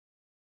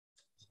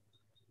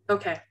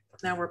Okay,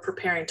 now we're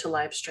preparing to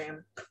live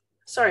stream.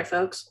 Sorry,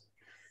 folks.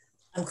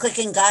 I'm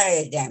clicking got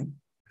it again.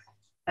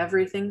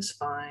 Everything's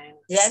fine.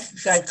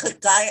 Yes, so I click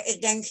got it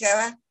again,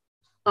 Sarah?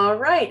 All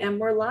right, and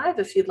we're live.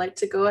 If you'd like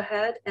to go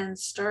ahead and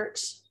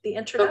start the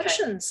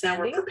introduction,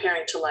 Sandy. Now we're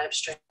preparing to live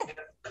stream.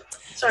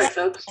 Sorry,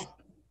 folks.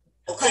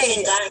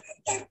 Okay.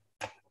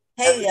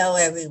 Hello,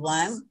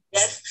 everyone.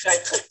 Yes, so I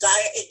click got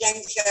it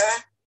again,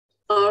 Sarah?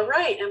 All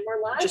right, and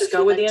we're live. Just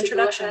go with the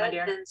introduction, my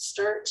dear. And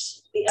start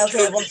the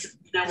introduction.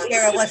 Okay,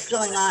 Sarah, what's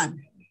going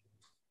on?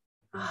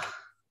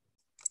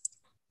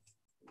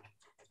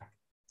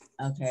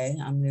 Okay,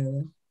 I'm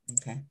new.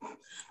 Okay.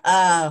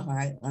 All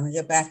right, let me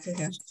get back to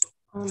here.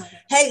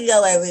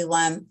 Hello,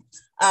 everyone.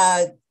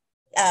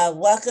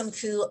 Welcome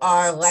to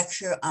our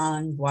lecture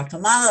on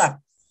Guatemala.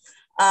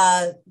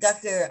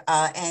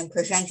 And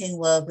presenting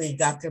will be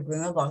Dr.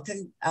 Bruno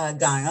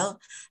Baltodano.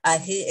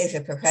 He is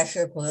a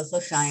professor of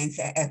political science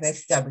at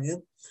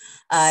FSW.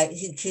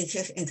 He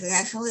teaches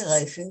international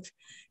relations,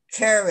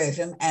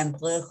 terrorism, and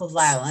political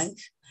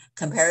violence,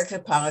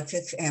 comparative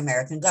politics, and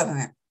American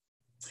government.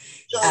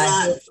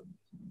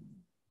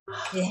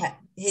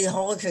 He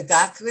holds a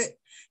doctorate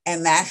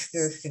and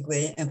master's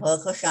degree in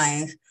political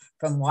science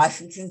from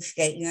Washington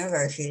State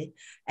University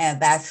and a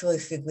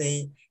bachelor's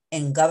degree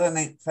in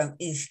government from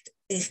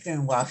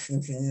Eastern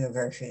Washington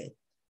University.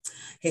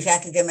 His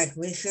academic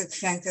research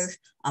centers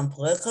on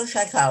political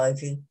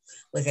psychology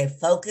with a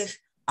focus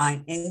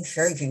on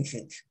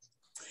insurgencies.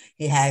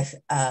 He has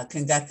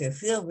conducted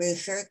field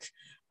research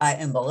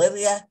in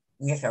Bolivia,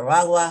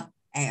 Nicaragua,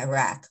 and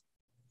Iraq.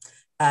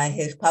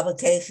 His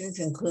publications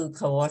include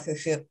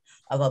co-authorship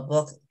of a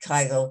book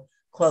titled,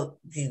 quote,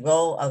 "The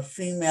Role of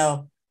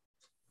Female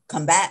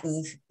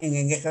Combatants in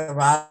the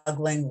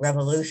Nicaraguan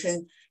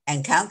Revolution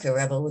and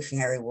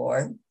Counter-Revolutionary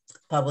War,"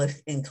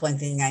 published in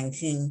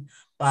 2019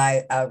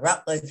 by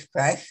Routledge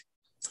Press,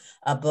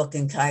 a book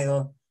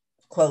entitled,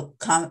 quote,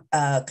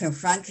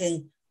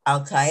 "Confronting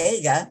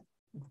Al-Qaeda,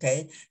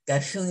 okay,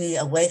 the Sunni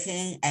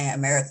Awakening and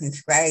American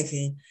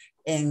Strategy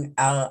in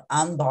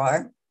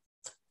Al-Anbar,"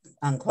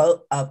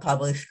 unquote,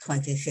 published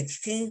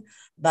 2016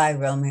 by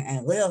Roman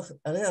and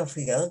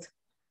Littlefield.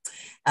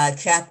 A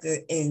chapter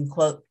in,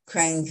 quote,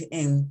 "Trends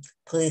in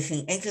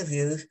Policing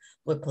Interviews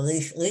with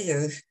Police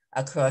Leaders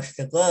Across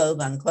the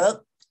Globe,"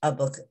 unquote, a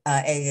book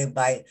edited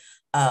by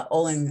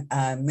Owen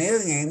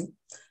Miriam,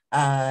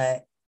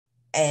 a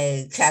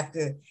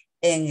chapter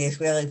in the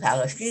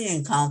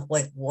Israeli-Palestinian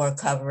conflict, war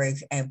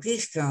coverage, and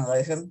peace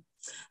journalism,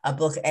 a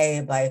book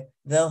edited by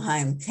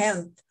Wilhelm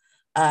Kempf,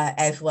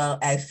 as well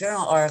as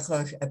journal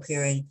articles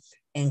appearing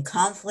in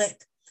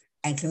Conflict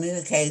and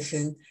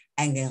Communication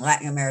and in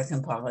Latin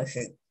American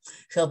policy.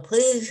 So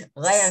please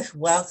let us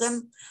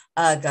welcome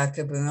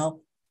Dr.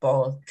 Bruno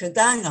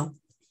Baltodano.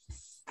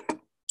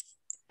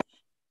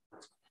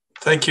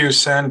 Thank you,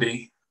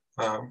 Sandy,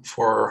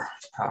 for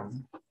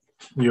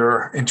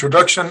your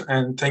introduction,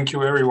 and thank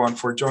you everyone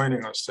for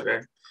joining us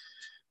today.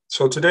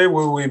 So today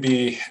we will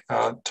be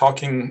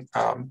talking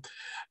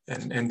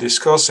and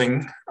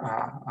discussing,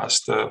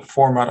 as the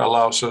format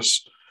allows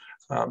us,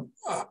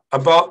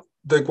 about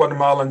the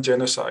Guatemalan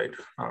genocide,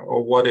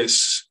 or what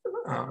is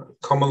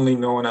commonly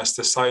known as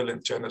the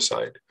silent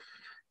genocide.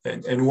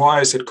 And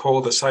why is it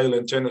called the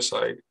silent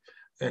genocide?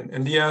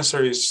 And the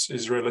answer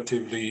is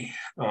relatively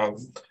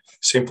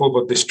simple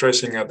but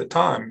distressing at the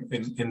time,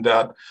 in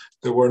that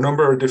there were a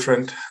number of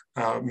different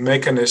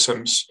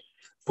mechanisms,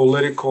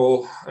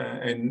 political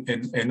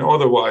and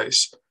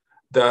otherwise,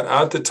 that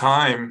at the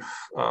time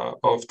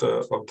of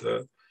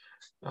the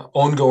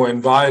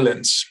ongoing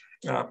violence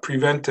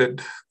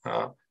prevented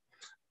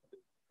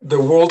the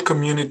world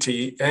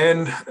community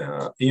and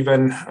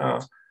even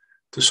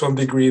to some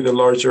degree the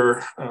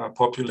larger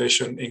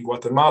population in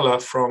Guatemala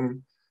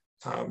from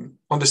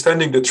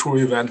understanding the true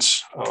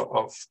events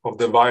of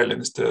the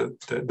violence,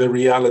 the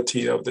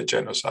reality of the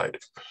genocide.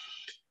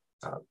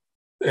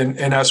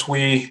 And as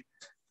we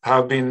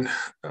have been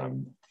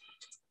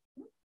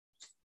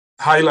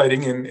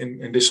highlighting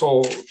in this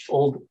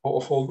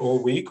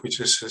whole week, which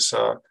is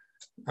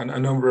a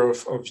number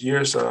of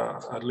years,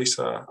 at least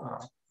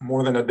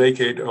more than a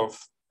decade of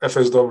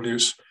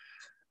FSW's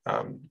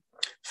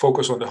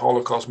focus on the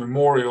Holocaust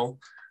Memorial,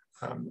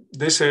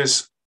 this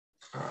is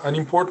an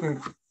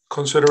important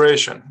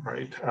consideration,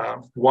 right?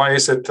 Why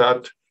is it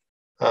that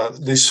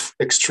this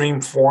extreme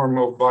form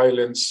of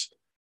violence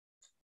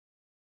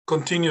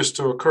continues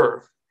to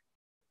occur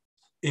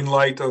in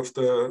light of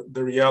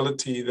the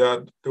reality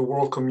that the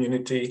world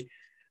community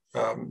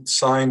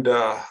signed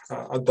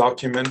a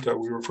document that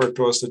we refer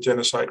to as the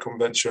Genocide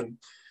Convention,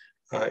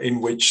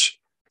 in which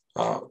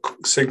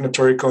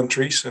signatory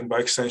countries, and by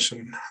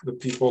extension the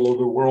people of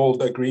the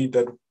world, agreed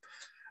that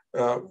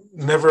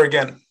never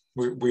again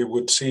we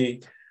would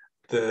see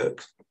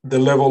the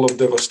level of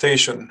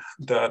devastation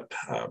that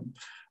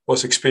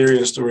was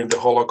experienced during the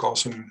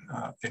Holocaust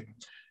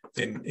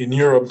in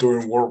Europe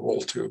during World War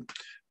II.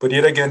 But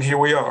yet again, here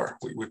we are.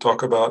 We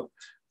talk about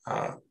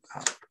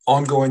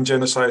ongoing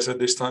genocides at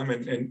this time.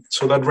 And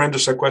so that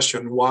renders a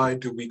question: why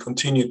do we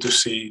continue to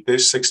see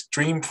this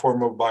extreme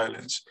form of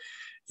violence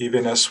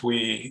even as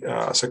we,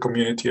 as a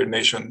community or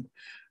nation,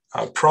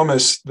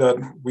 promised that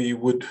we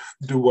would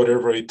do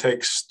whatever it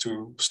takes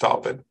to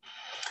stop it.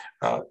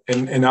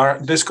 In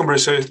this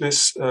conversation,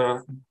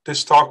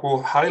 this talk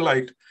will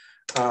highlight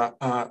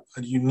a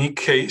unique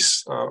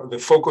case. The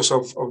focus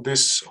of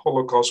this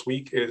Holocaust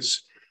Week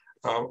is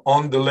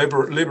on the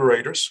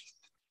Liberators.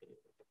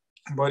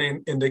 But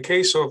in the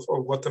case of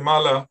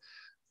Guatemala,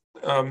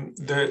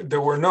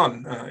 there were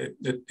none.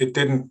 It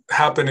didn't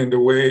happen in the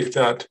way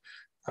that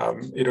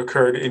it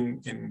occurred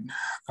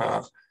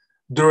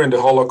during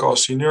the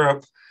Holocaust in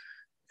Europe.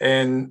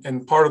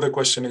 And part of the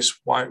question is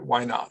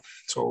why not?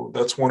 So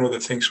that's one of the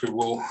things we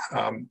will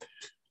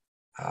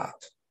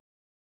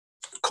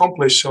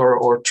accomplish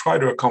or try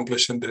to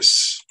accomplish in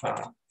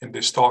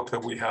this talk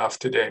that we have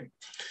today.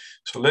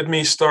 So let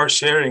me start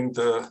sharing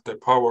the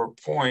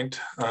PowerPoint,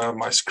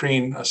 my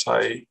screen as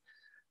I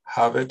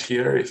have it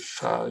here. If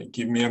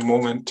give me a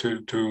moment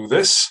to do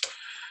this.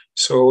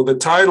 So the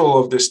title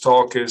of this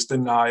talk is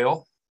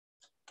Denial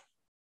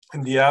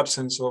in the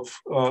Absence of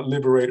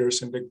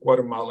Liberators in the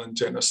Guatemalan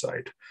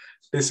Genocide.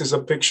 This is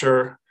a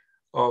picture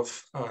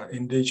of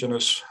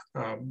indigenous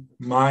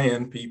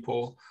Mayan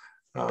people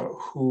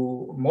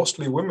who,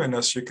 mostly women,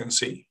 as you can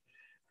see,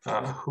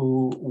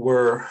 who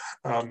were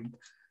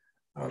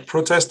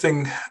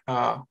protesting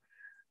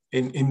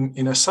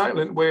in a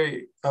silent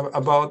way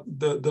about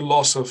the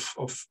loss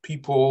of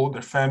people,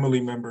 their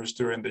family members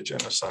during the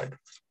genocide.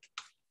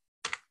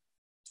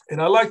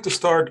 And I'd like to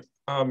start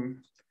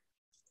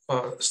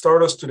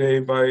us today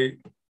by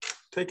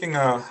taking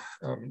a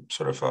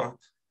sort of a,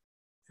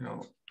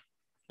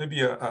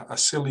 maybe a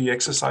silly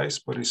exercise,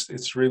 but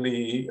it's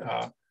really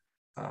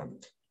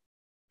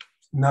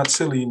not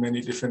silly in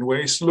many different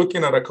ways,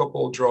 looking at a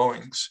couple of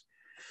drawings.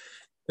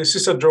 This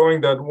is a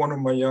drawing that one of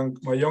my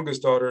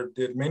youngest daughter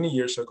did many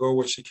years ago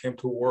when she came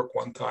to work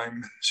one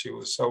time.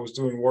 I was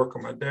doing work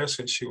on my desk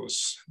and she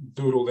was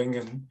doodling,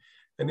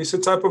 and it's a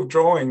type of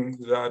drawing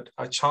that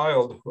a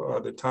child,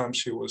 at the time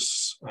she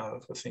was, I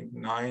think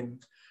 9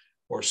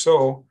 or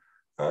so,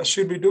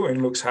 should be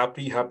doing. Looks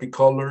happy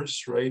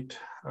colors, right?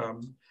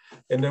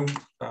 And then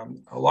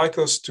I'd like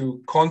us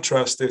to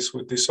contrast this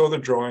with this other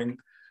drawing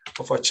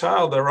of a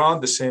child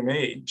around the same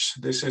age.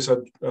 This is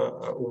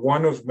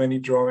one of many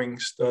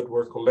drawings that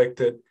were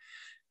collected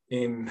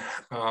in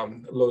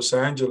Los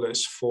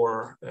Angeles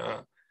for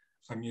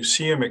a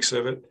museum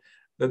exhibit.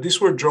 That these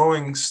were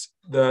drawings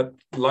that,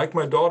 like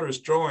my daughter's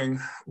drawing,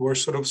 were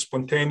sort of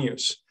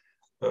spontaneous.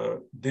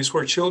 These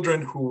were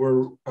children who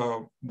were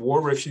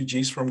war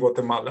refugees from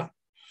Guatemala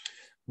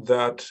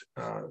that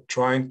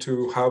trying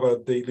to have a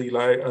daily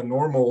life, a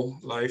normal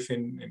life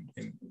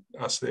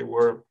as they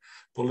were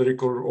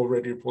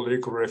already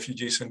political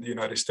refugees in the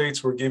United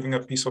States, were given a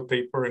piece of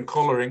paper and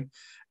coloring,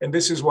 and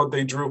this is what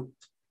they drew.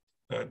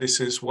 This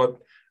is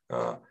what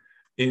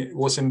it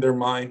was in their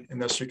mind,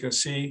 and as you can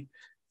see,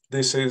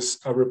 this is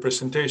a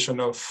representation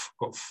of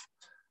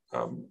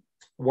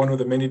one of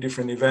the many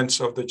different events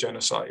of the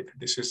genocide.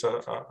 This is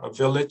a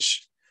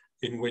village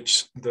in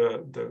which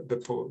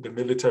the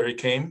military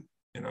came.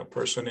 A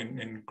person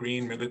in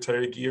green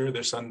military gear.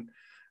 There's a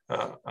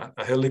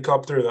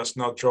helicopter that's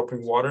not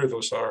dropping water.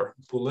 Those are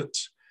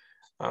bullets.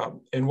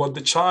 And what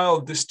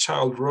this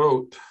child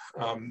wrote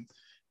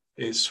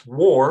is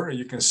war.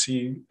 You can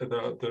see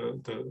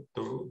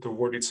the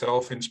word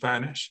itself in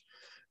Spanish.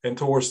 And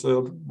towards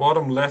the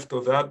bottom left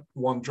of that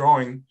one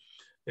drawing,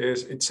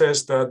 it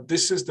says that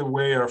this is the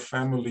way our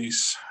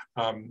families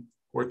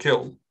were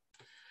killed.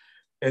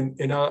 And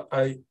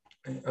I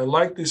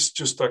like this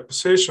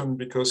juxtaposition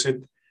because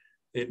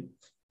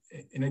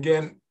and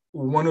again,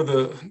 one of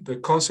the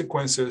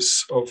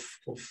consequences of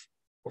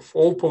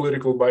all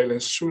political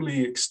violence,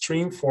 truly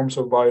extreme forms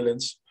of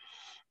violence,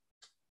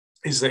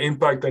 is the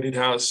impact that it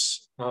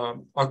has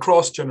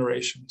across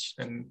generations.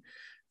 And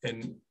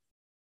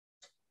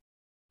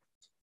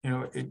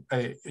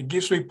it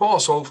gives me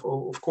pause,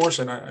 of course,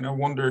 and I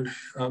wondered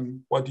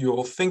what you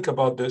all think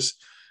about this.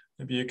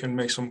 Maybe you can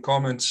make some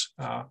comments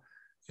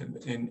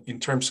in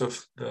terms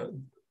of the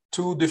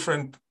two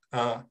different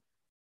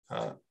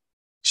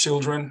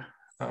children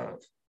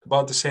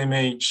about the same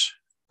age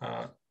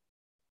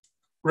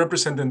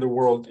representing the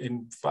world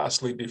in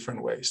vastly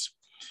different ways.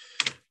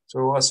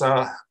 So as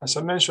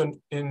I mentioned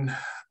in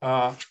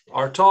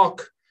our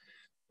talk,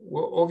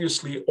 well,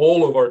 obviously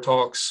all of our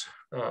talks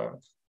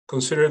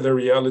consider the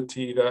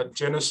reality that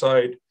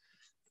genocide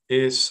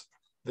is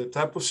the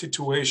type of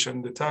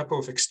situation, the type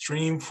of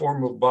extreme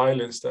form of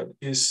violence that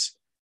is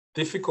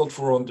difficult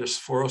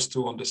for us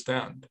to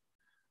understand.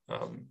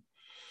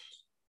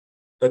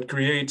 That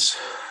creates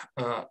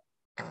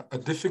a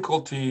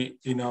difficulty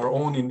in our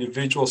own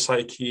individual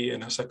psyche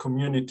and as a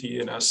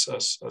community and as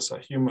a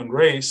human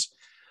race,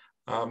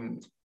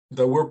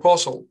 that we're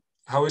puzzled.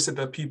 How is it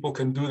that people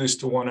can do this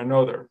to one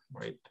another,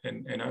 right?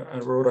 And I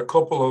wrote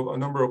a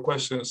number of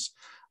questions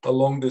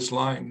along this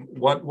line.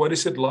 What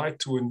is it like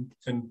to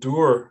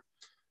endure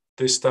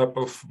this type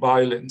of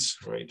violence,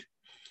 right?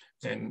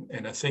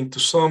 And I think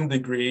to some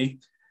degree,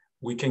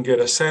 we can get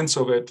a sense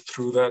of it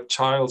through that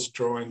child's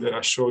drawing that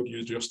I showed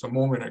you just a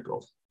moment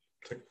ago.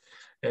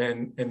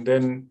 And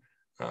then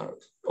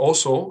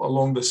also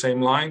along the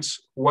same lines,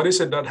 what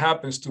is it that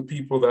happens to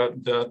people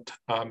that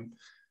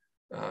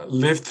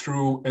live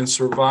through and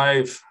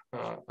survive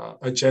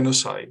a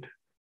genocide?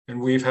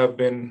 And we have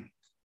been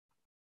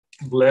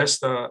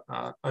blessed at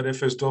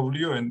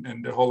FSW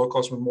and the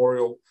Holocaust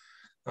Memorial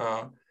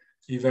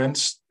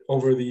events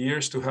over the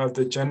years to have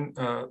the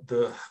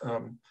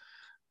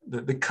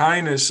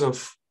kindness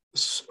of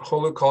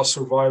Holocaust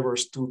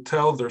survivors to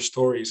tell their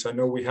stories. I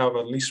know we have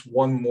at least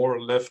one more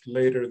left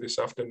later this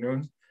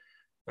afternoon.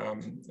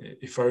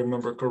 If I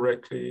remember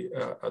correctly,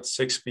 at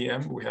 6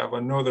 p.m. we have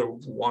another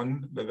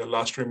one, the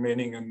last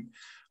remaining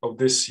of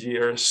this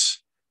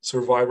year's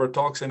survivor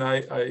talks, and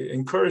I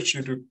encourage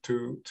you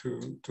to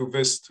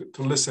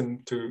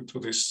listen to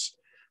this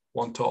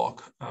one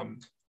talk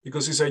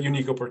because it's a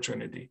unique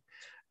opportunity.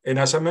 And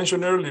as I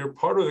mentioned earlier,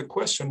 part of the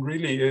question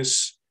really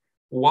is,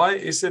 why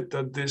is it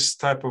that this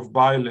type of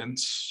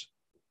violence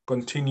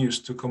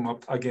continues to come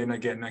up again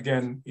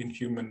in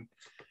human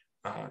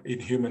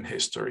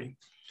history?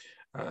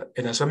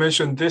 And as I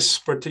mentioned, this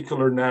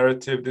particular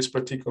narrative, this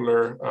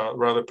particular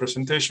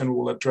presentation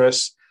will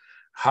address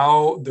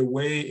how the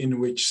way in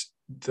which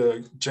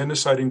the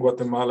genocide in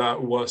Guatemala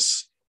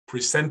was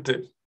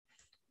presented,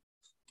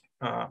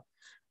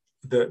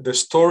 the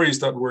stories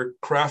that were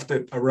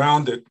crafted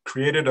around it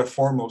created a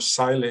form of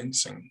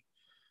silencing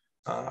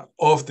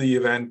of the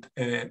event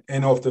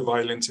and of the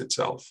violence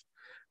itself.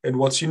 And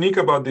what's unique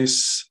about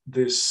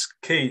this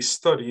case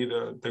study,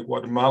 the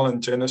Guatemalan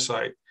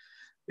genocide,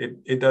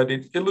 that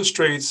it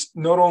illustrates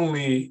not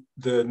only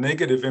the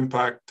negative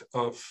impact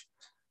of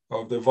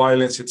the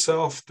violence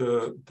itself,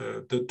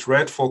 the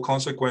dreadful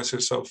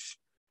consequences of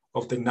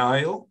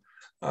denial,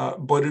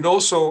 but it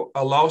also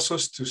allows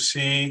us to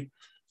see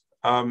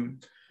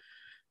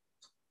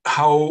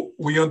how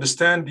we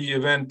understand the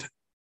event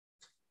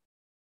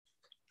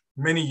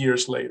many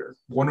years later.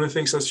 One of the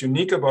things that's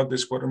unique about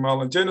this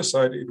Guatemalan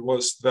genocide, it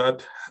was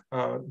that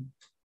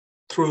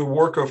through the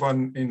work of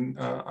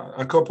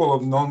a couple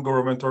of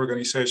non-government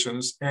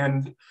organizations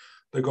and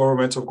the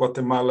governments of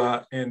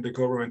Guatemala and the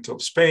government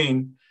of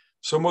Spain,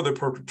 some of the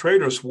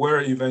perpetrators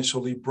were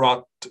eventually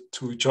brought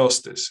to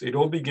justice. It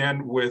all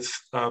began with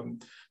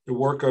the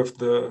work of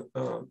the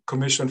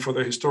Commission for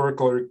the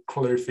Historical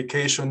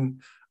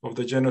Clarification of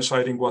the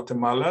Genocide in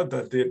Guatemala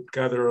that did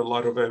gather a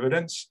lot of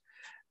evidence.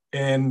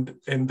 And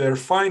their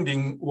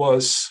finding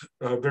was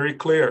very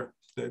clear.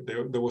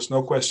 There was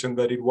no question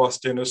that it was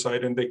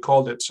genocide, and they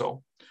called it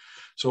so.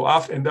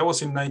 And that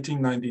was in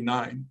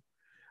 1999.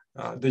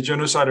 The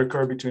genocide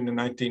occurred between the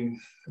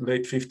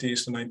late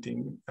 50s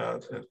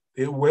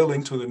to well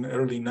into the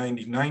early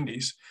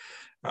 1990s.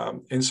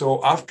 And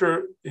so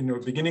after,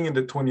 beginning in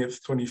the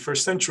 21st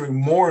century,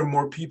 more and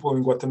more people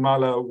in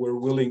Guatemala were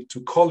willing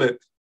to call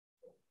it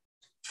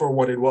for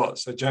what it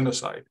was, a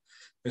genocide.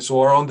 And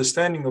so our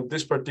understanding of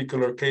this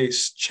particular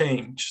case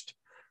changed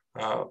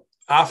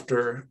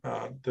after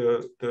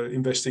the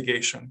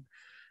investigation.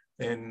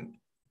 And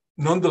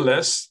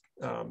nonetheless,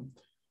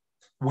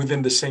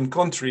 within the same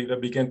country,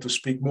 that began to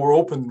speak more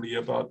openly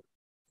about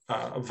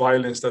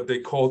violence that they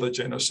called a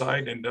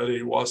genocide, and that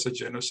it was a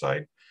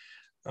genocide.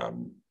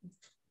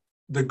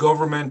 The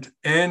government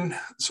and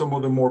some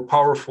of the more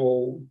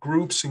powerful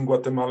groups in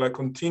Guatemala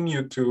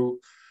continue to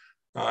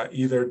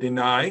either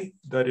deny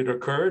that it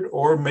occurred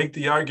or make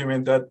the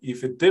argument that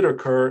if it did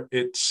occur,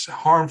 it's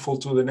harmful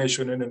to the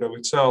nation in and of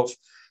itself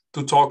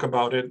to talk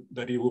about it,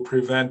 that it will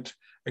prevent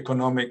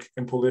economic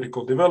and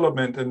political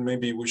development, and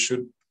maybe we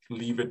should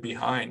leave it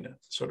behind,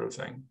 sort of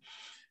thing.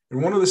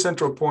 And one of the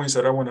central points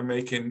that I want to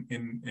make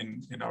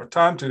in our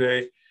time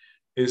today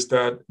is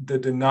that the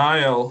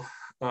denial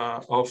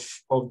of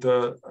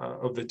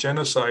the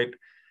genocide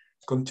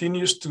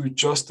continues to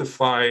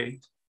justify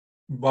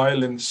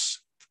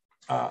violence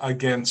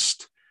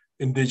against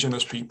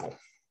indigenous people.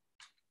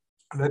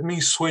 Let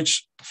me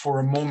switch for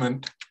a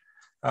moment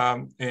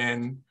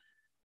and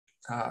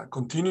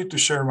continue to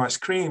share my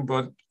screen,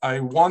 but I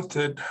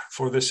wanted,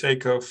 for the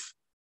sake of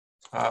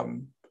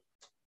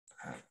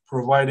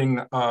providing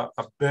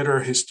a better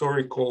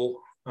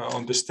historical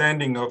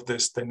understanding of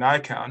this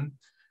Tenaican,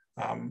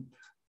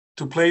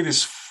 to play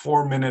this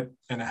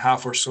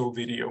 4.5 or so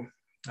video.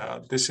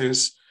 This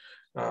is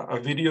a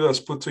video that's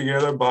put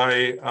together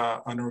by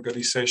an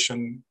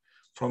organization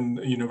from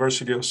the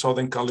University of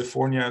Southern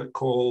California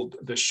called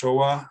the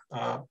Shoah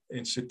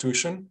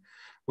Institution,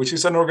 which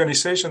is an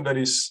organization that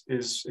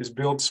is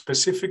built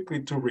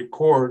specifically to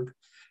record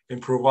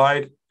and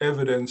provide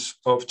evidence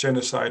of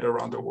genocide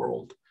around the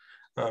world.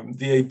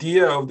 The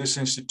idea of this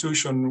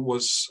institution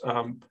was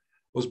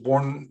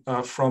born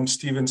from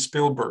Steven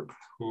Spielberg,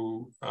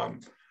 who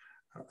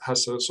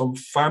has some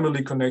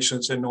family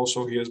connections, and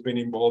also he has been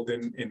involved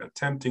in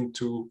attempting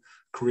to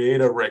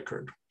create a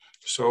record.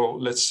 So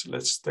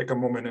let's take a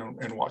moment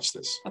and watch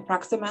this.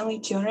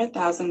 Approximately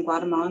 200,000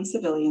 Guatemalan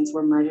civilians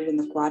were murdered in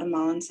the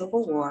Guatemalan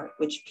Civil War,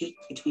 which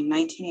peaked between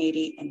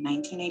 1980 and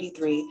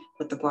 1983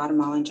 with the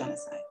Guatemalan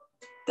Genocide.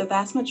 The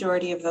vast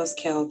majority of those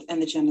killed in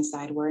the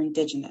genocide were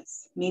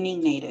indigenous,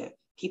 meaning native,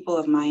 people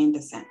of Mayan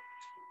descent.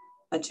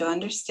 But to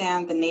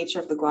understand the nature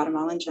of the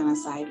Guatemalan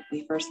genocide,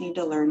 we first need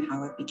to learn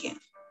how it began.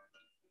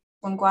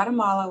 When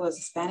Guatemala was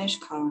a Spanish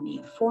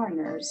colony,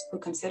 foreigners who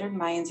considered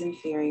Mayans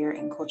inferior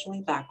and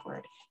culturally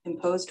backward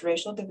imposed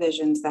racial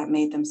divisions that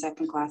made them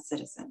second-class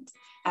citizens.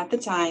 At the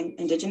time,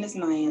 indigenous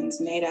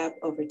Mayans made up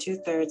over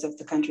 2/3 of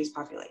the country's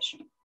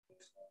population.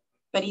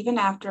 But even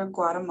after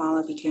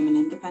Guatemala became an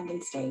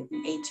independent state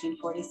in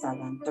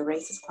 1847, the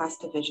racist class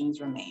divisions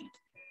remained.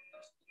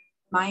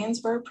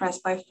 Mayans were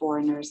oppressed by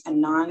foreigners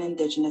and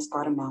non-indigenous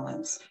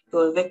Guatemalans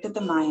who evicted the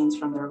Mayans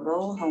from their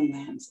rural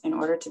homelands in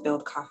order to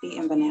build coffee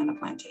and banana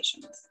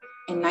plantations.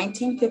 In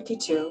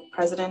 1952,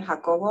 President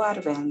Jacobo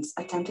Arbenz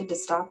attempted to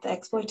stop the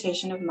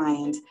exploitation of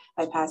Mayans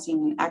by passing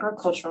an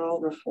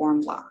agricultural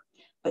reform law.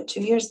 But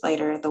 2 years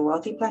later, the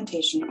wealthy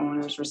plantation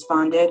owners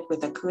responded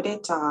with a coup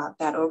d'etat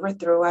that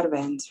overthrew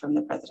Arbenz from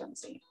the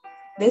presidency.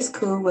 This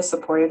coup was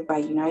supported by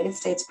United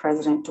States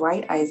President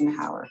Dwight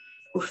Eisenhower,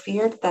 who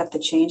feared that the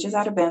changes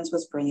Arbenz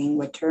was bringing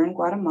would turn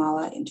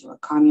Guatemala into a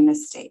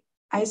communist state.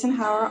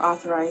 Eisenhower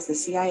authorized the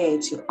CIA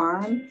to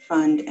arm,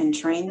 fund, and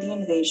train the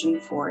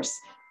invasion force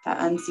that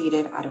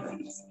unseated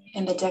Arbenz.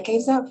 In the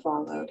decades that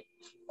followed,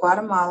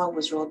 Guatemala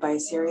was ruled by a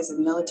series of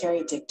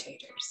military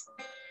dictators.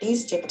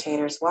 These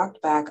dictators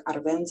walked back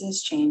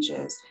Arbenz's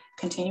changes,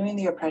 continuing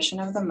the oppression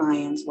of the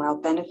Mayans while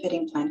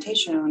benefiting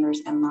plantation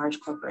owners and large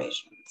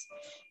corporations.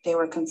 They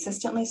were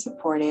consistently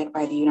supported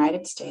by the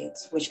United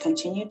States, which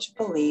continued to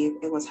believe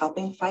it was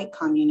helping fight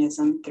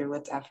communism through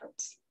its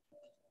efforts.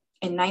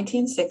 In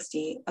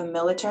 1960, a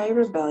military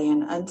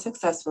rebellion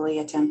unsuccessfully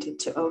attempted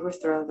to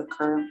overthrow the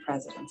current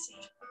presidency.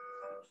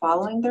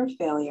 Following their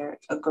failure,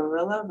 a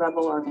guerrilla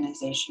rebel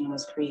organization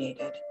was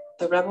created,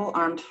 the Rebel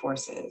Armed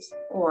Forces,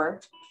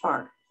 or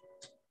FARC.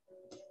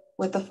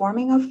 With the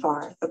forming of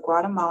FARC, the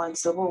Guatemalan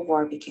Civil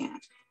War began.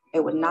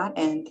 It would not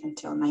end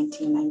until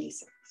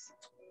 1996.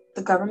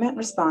 The government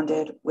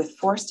responded with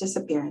forced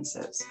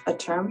disappearances, a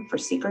term for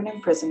secret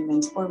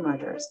imprisonments or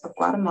murders of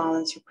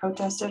Guatemalans who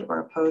protested or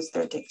opposed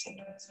their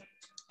dictators.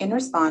 In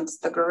response,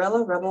 the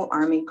guerrilla rebel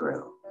army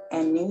grew,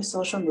 and new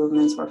social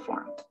movements were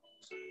formed.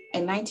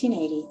 In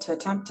 1980, to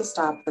attempt to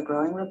stop the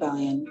growing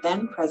rebellion,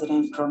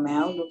 then-President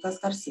Romeo Lucas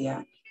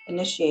Garcia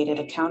initiated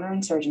a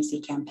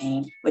counterinsurgency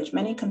campaign, which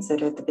many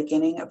considered the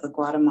beginning of the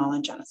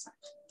Guatemalan genocide.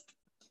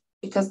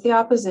 Because the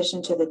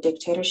opposition to the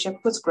dictatorship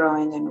was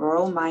growing in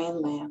rural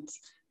Mayan lands,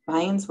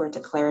 Mayans were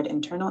declared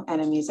internal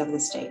enemies of the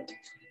state.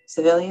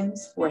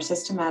 Civilians were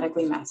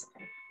systematically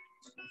massacred.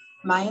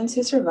 Mayans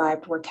who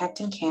survived were kept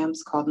in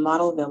camps called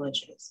model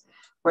villages,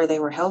 where they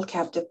were held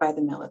captive by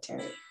the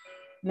military.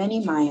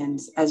 Many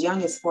Mayans, as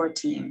young as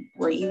 14,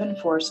 were even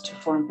forced to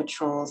form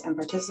patrols and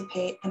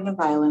participate in the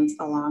violence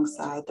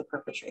alongside the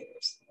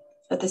perpetrators.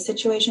 But the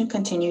situation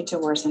continued to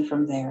worsen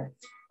from there.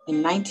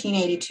 In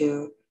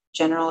 1982,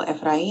 General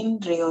Efraín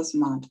Ríos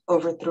Montt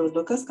overthrew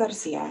Lucas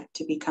Garcia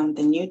to become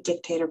the new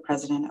dictator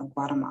president of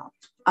Guatemala.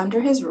 Under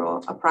his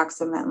rule,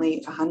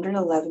 approximately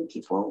 111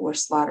 people were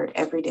slaughtered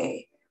every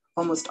day,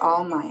 almost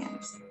all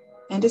Mayans.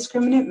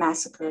 Indiscriminate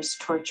massacres,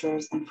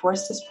 tortures, and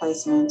forced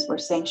displacements were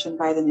sanctioned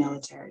by the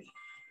military.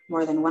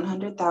 More than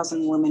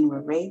 100,000 women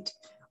were raped,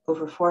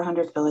 over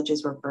 400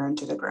 villages were burned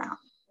to the ground.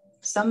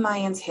 Some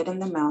Mayans hid in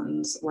the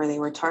mountains where they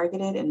were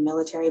targeted in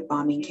military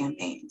bombing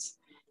campaigns.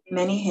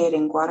 Many hid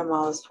in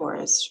Guatemala's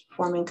forests,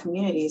 forming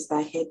communities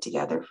that hid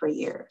together for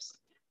years.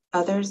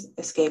 Others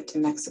escaped to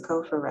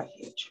Mexico for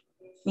refuge.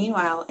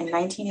 Meanwhile, in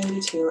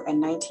 1982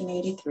 and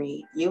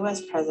 1983,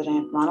 US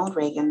President Ronald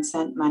Reagan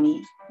sent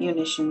money,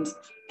 munitions,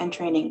 and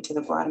training to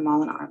the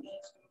Guatemalan army.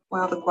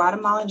 While the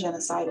Guatemalan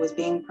genocide was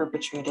being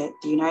perpetrated,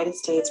 the United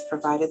States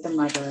provided the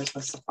murderers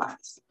with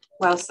supplies.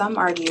 While some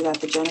argue that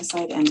the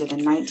genocide ended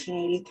in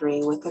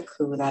 1983 with a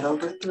coup that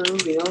overthrew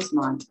Ríos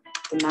Montt,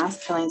 the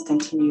mass killings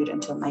continued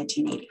until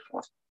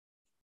 1984.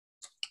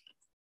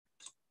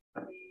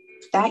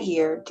 That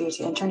year, due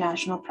to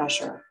international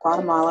pressure,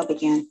 Guatemala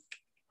began.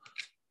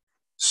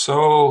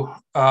 So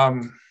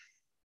I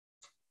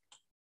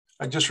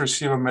just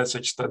received a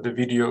message that the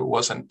video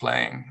wasn't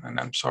playing, and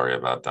I'm sorry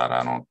about that.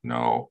 I don't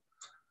know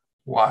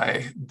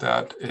why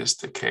that is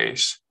the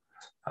case.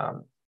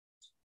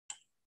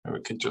 We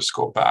can just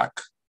go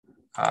back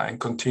and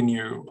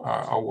continue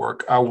our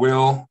work. I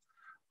will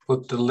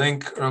put the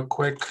link real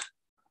quick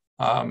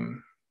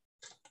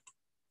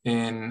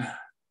in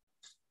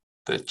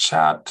the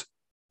chat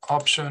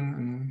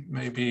option.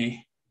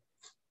 Maybe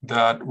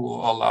that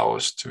will allow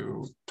us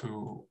to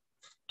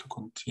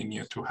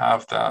continue to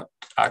have that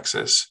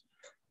access.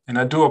 And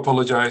I do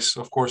apologize.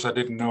 Of course, I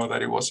didn't know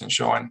that it wasn't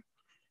showing.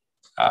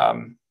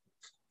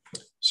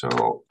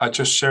 So I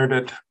just shared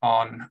it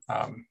on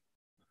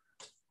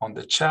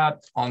the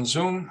chat on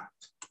Zoom,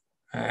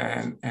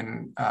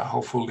 and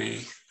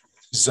hopefully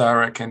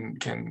Zara can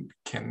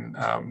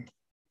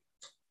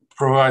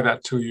provide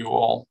that to you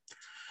all.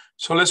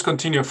 So let's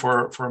continue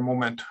for a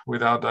moment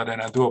without that,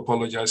 and I do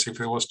apologize if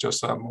it was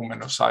just a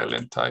moment of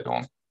silence.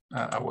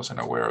 I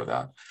wasn't aware of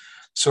that.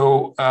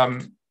 So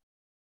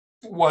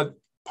what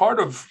part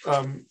of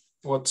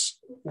what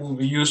will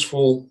be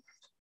useful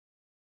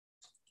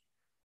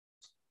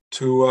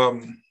to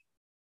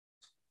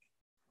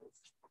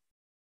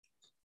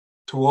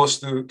us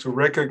to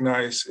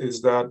recognize is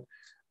that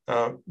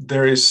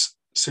there is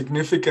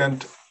significant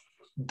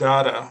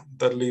data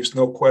that leaves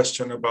no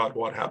question about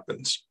what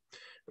happens.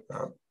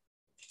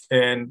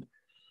 And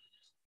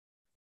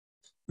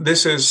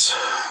this is,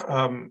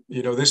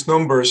 these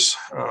numbers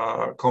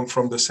come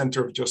from the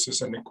Center of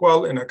Justice and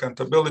Equality and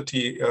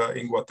Accountability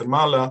in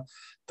Guatemala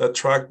that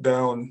track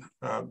down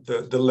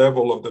the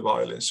level of the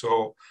violence.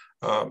 So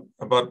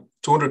about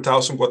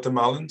 200,000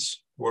 Guatemalans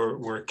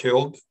were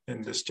killed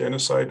in this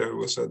genocide. It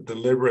was a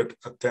deliberate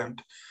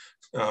attempt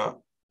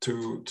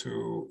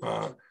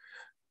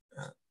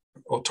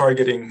or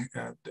targeting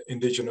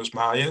indigenous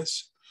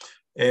Mayas.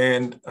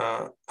 And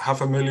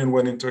 500,000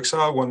 went into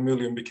exile, 1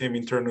 million became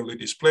internally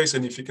displaced.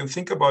 And if you can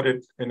think about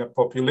it in a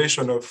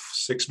population of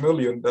 6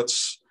 million,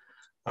 that's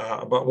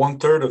about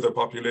 1/3 of the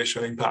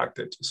population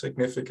impacted,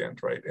 significant,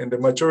 right? And the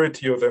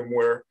majority of them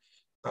were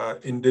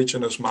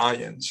indigenous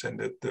Mayans, and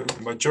the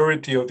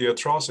majority of the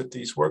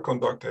atrocities were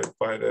conducted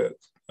by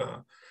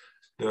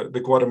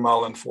the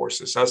Guatemalan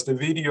forces. As the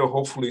video,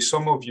 hopefully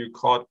some of you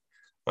caught,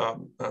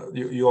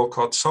 you all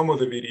caught some of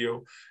the video.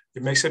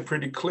 It makes it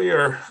pretty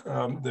clear,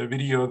 the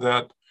video,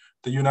 that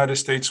the United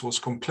States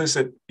was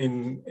complicit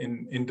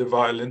in the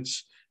violence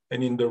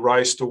and in the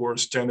rise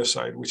towards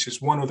genocide, which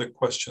is one of the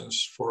questions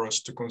for us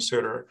to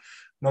consider,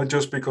 not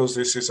just because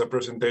this is a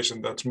presentation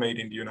that's made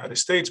in the United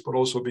States, but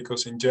also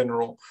because in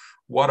general,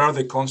 what are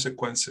the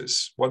consequences?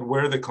 What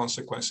were the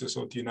consequences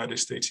of the United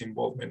States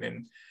involvement in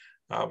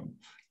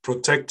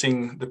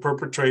protecting the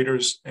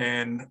perpetrators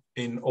and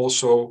in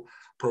also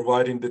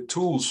providing the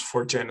tools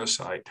for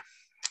genocide,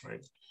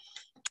 right?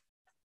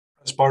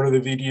 As part of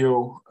the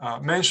video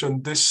mentioned,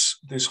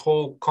 this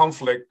whole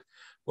conflict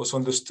was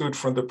understood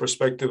from the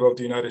perspective of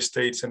the United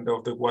States and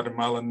of the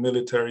Guatemalan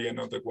military and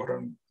of the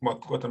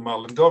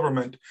Guatemalan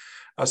government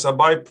as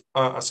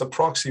a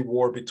proxy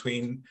war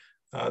between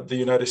the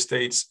United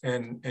States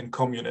and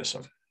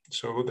communism.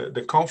 So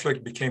the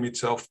conflict became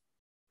itself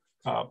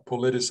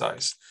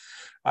politicized.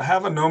 I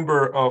have a number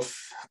of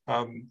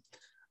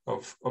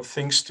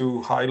things to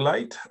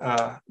highlight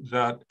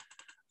that,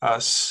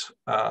 as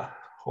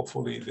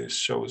hopefully this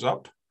shows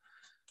up,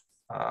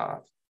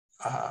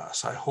 as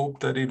I hope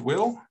that it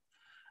will.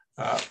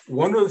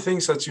 One of the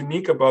things that's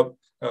unique about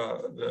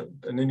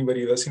and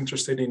anybody that's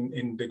interested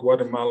in the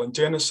Guatemalan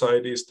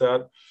genocide is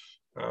that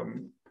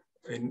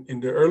in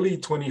the early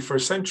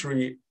 21st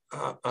century,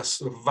 a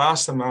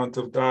vast amount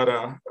of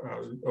data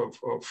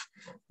of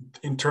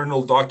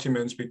internal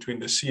documents between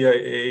the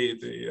CIA,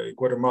 the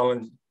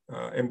Guatemalan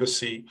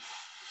embassy,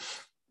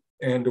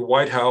 and the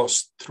White House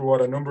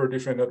throughout a number of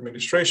different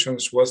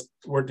administrations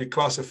were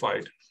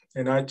declassified.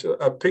 And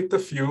I picked a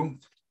few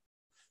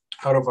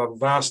out of a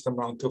vast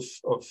amount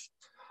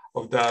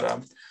of data.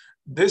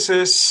 This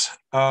is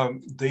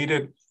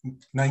dated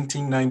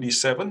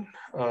 1997.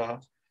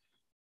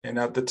 And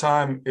at the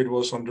time, it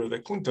was under the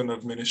Clinton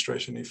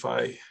administration, if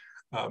I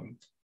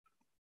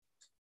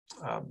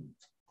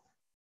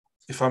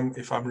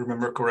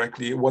remember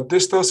correctly. What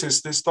this does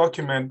is this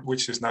document,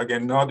 which is now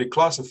again not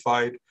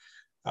declassified,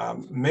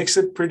 makes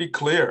it pretty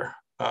clear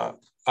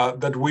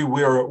that we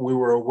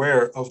were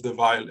aware of the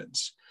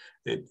violence.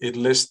 It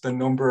lists the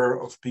number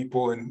of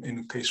people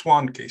in case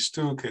 1, case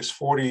 2, case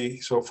 40,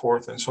 so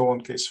forth and so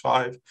on, case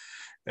 5,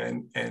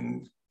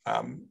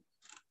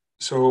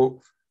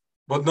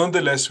 but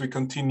nonetheless, we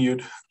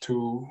continued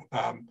to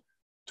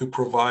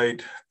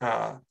provide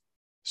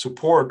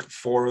support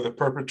for the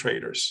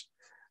perpetrators.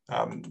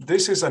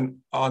 This is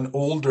an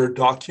older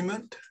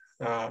document.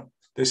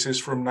 This is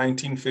from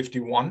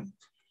 1951.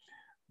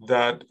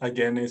 That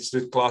again is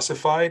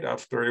declassified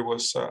after it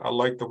was. I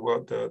like the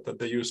word that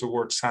they use the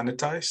word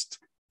sanitized,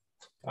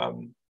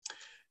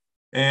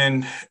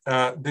 and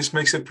this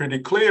makes it pretty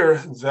clear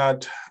that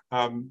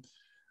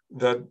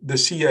that the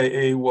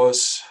CIA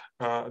was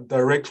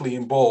directly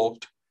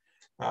involved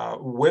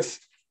with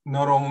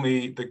not only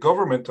the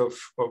government of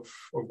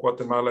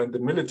Guatemala and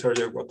the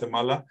military of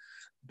Guatemala,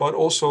 but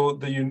also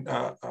the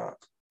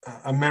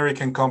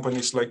American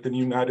companies like the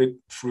United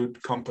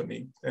Fruit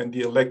Company and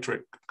the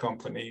Electric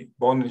Company,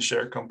 Bond and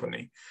Share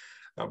Company,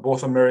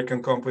 both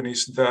American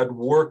companies that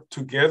worked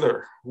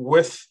together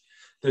with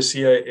the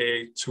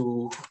CIA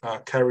to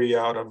carry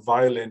out a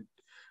violent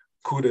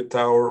coup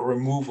d'etat or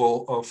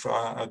removal of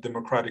a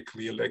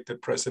democratically elected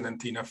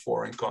president in a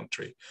foreign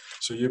country.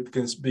 So you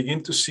can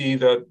begin to see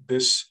that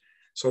this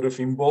sort of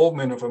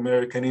involvement of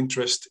American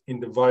interest in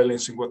the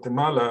violence in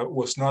Guatemala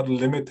was not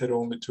limited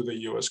only to the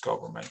US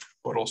government,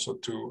 but also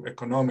to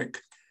economic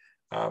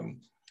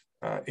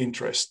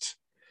interest.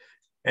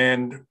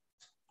 And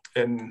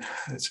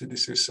let's see,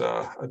 this is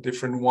a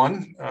different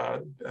one.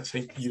 I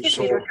think you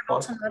saw. Dr.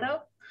 Baltodano?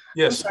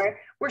 Yes. I'm sorry,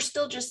 we're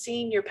still just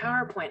seeing your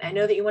PowerPoint. I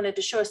know that you wanted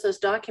to show us those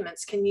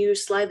documents. Can you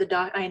slide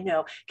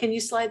can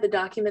you slide the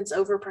documents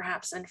over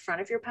perhaps in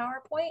front of your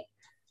PowerPoint?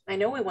 I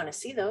know we want to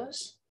see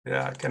those.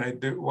 Yeah, can I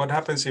do, what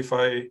happens if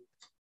I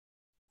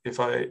if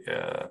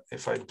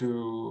I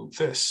do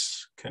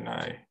this, can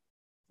I?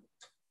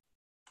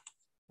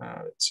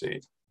 Let's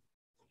see.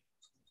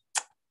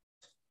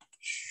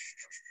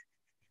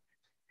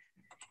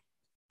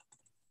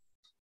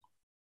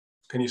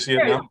 Can you see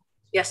it now?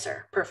 Yes,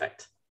 sir.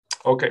 Perfect.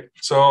 Okay,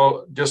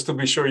 so just to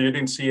be sure, you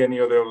didn't see any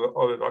of the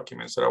other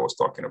documents that I was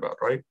talking about,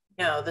 right?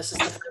 No, this is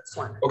the first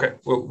one. Okay,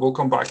 we'll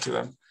come back to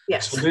them.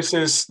 Yes. So this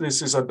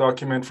is a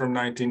document from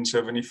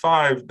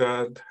 1975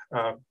 that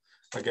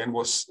again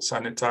was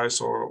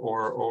sanitized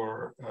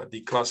or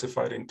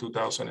declassified in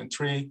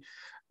 2003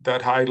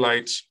 that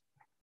highlights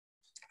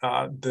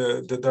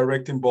the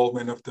direct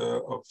involvement of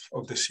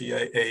the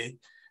CIA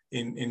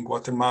in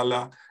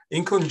Guatemala,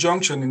 in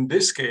conjunction in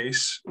this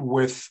case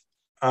with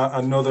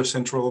another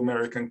Central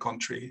American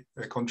country,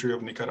 the country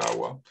of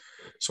Nicaragua.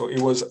 So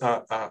it was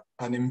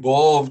an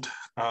involved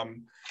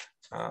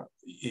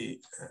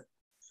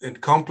and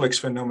complex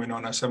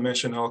phenomenon. As I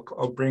mentioned,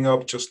 I'll bring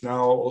up just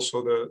now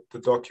also the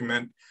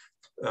document,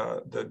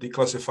 the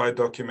declassified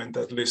document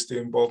that lists the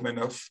involvement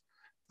of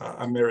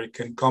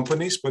American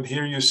companies. But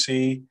here you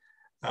see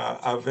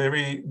a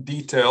very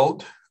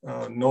detailed,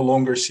 no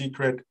longer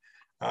secret,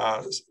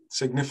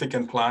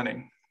 significant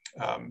planning.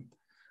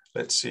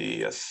 Let's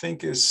see, I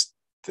think is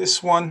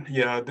this one.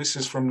 Yeah, this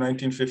is from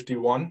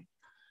 1951.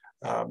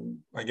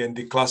 Again,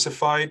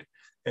 declassified.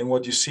 And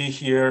what you see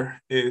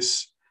here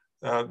is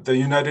the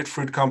United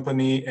Fruit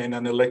Company and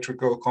an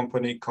electrical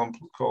company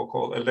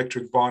called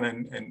Electric Bond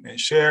and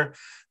Share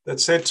that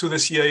said to the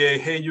CIA,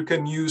 hey, you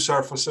can use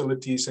our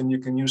facilities and you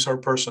can use our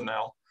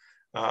personnel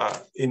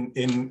in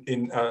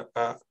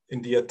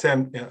the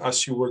attempt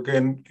as you were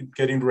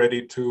getting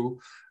ready to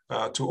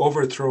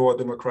overthrow a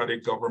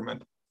democratic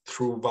government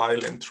through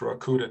violence, through a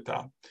coup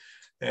d'etat.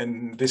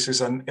 And this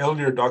is an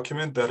earlier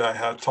document that I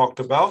had talked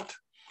about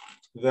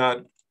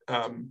that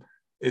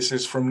this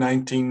is from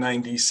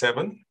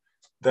 1997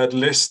 that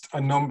lists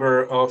a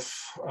number of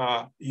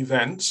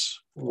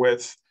events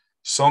with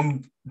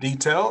some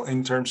detail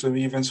in terms of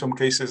even some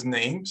cases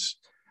names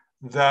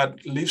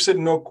that leaves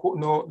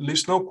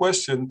no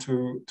question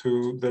to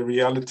the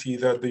reality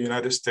that the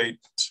United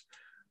States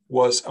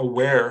was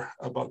aware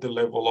about the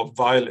level of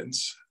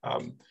violence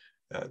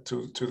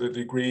to the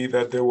degree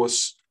that there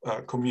was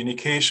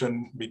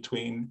communication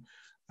between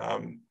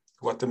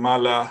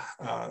Guatemala,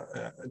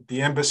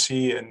 the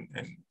embassy, and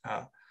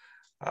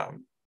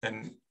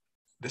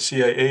the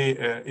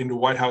CIA in the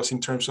White House in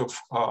terms of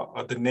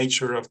the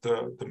nature of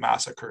the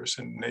massacres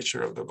and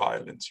nature of the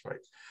violence,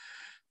 right?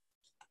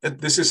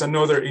 This is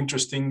another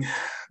interesting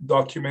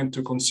document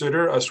to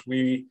consider as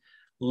we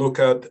look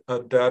at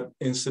that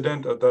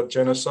incident, at that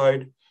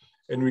genocide,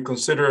 and we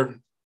consider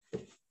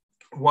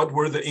what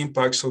were the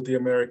impacts of the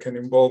American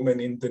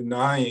involvement in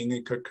denying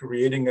and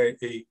creating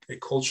a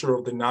culture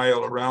of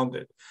denial around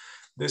it.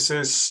 This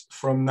is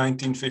from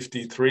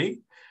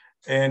 1953.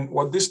 And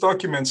what this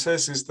document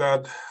says is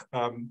that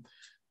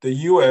the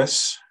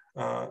US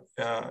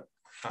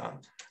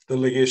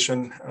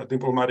delegation,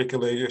 diplomatic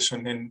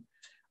delegation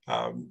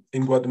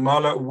in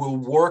Guatemala will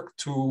work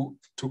to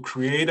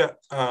create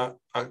a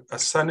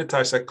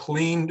sanitized, a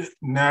cleaned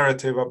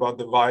narrative about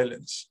the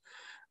violence.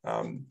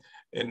 And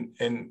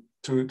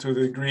to the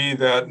degree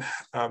that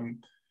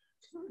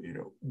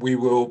we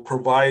will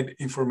provide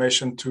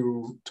information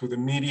to the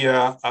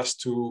media as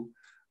to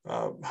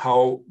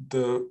how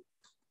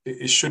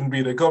it shouldn't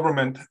be the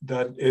government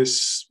that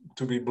is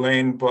to be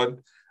blamed, but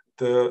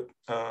the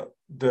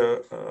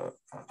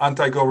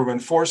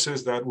anti-government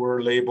forces that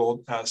were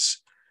labeled as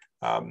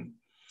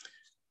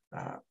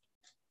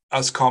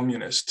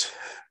communist.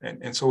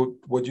 And so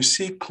what you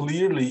see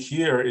clearly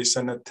here is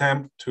an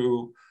attempt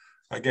to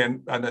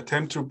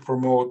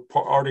promote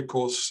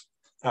articles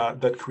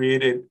that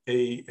created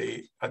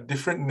a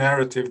different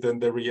narrative than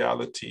the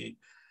reality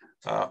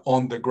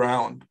on the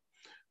ground,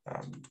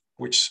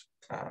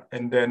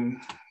 and then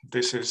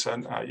this is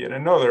yet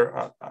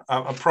another.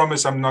 I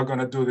promise I'm not going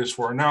to do this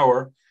for an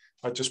hour.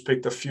 I just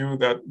picked a few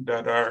that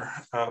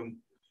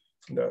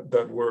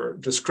were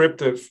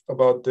descriptive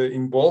about the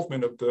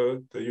involvement of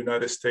the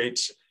United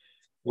States,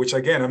 which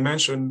again I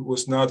mentioned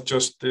was not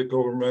just the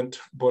government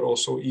but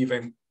also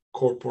even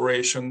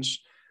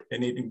corporations,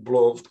 and it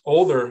involved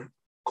other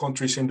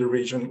countries in the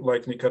region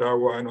like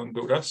Nicaragua and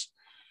Honduras.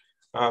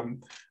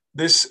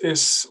 This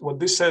is what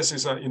this says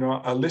is a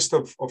list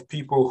of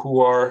people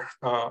who are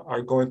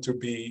going to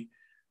be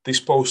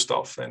disposed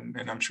of, and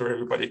I'm sure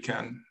everybody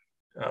can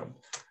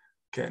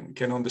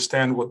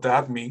understand what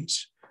that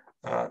means.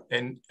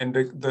 And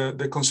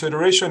the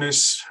consideration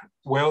is,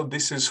 well,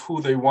 this is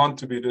who they want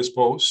to be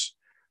disposed.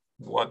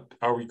 What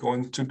are we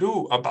going to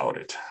do about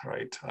it,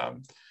 right?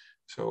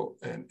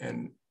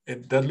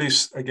 That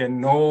leaves again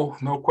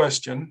no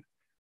question.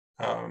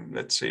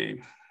 Let's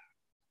see.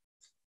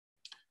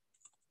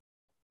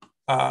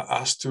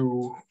 As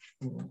to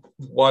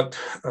what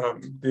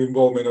the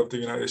involvement of the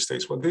United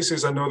States. Well, this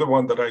is another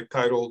one that I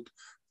titled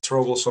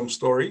Troublesome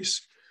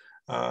Stories.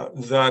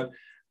 That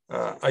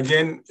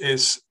again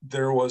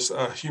there was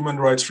a human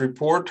rights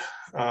report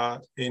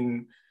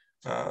in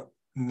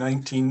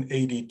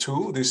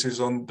 1982. This is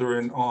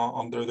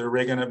under the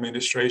Reagan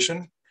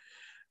administration,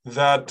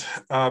 that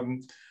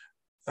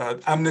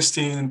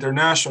Amnesty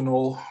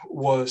International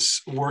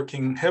was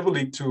working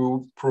heavily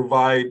to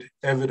provide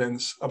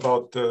evidence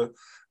about the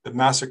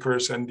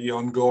massacres and the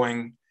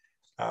ongoing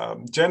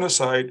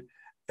genocide,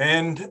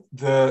 and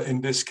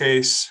in this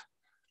case,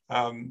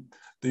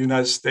 the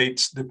United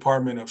States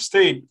Department of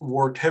State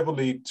worked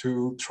heavily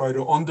to try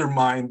to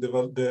undermine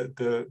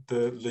the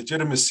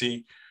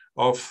legitimacy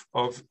of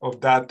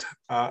that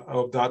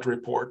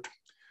report,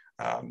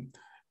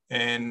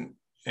 and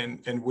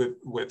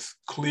with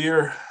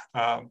clear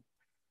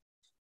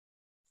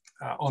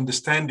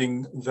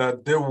understanding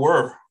that there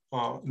were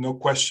no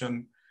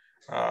question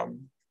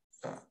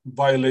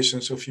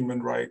violations of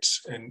human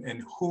rights,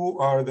 and who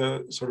are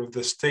the sort of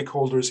the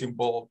stakeholders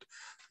involved,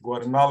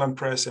 Guatemalan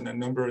press and a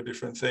number of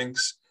different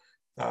things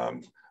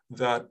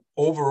that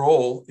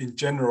overall, in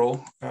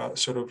general,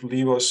 sort of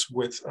leave us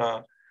with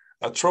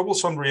a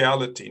troublesome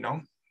reality,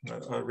 no?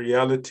 A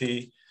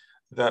reality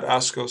that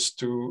asks us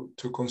to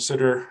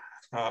consider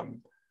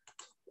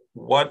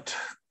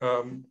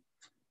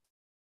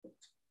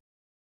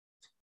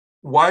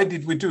why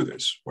did we do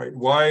this, right?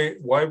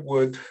 Why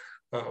would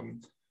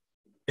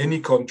any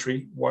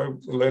country,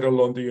 let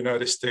alone the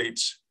United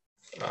States,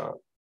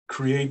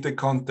 create the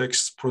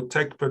context,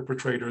 protect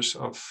perpetrators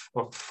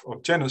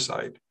of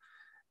genocide?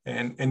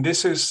 And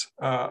this is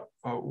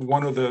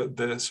one of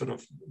the sort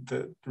of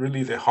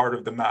really the heart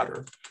of the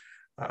matter.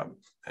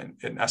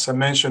 And as I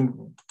mentioned,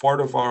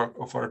 part of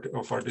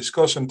our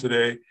discussion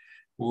today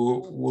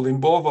will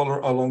involve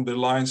along the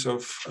lines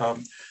of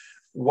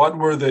what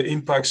were the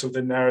impacts of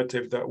the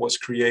narrative that was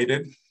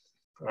created,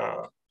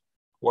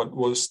 what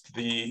was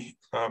the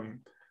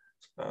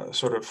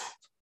sort of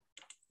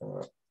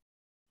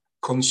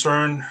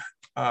concern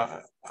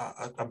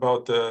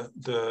about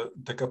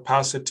the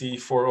capacity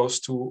for us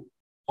to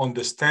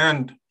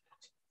understand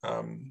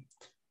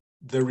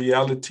the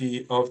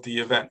reality of the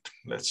event.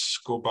 Let's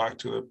go back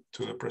to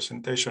the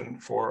presentation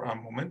for a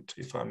moment,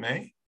 if I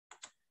may.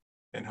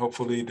 And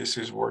hopefully this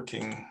is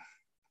working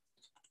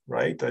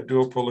right. I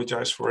do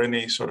apologize for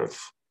any sort of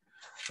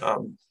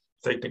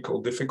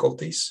technical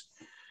difficulties.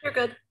 You're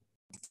good.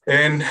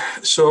 And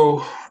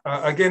so,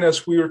 again,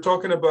 as we were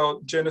talking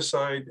about,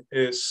 genocide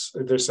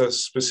there's a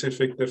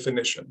specific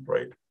definition,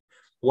 right?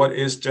 What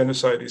is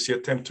genocide? Is the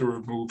attempt to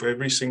remove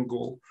every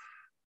single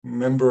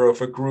member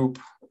of a group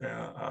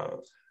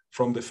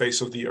from the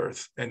face of the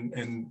earth.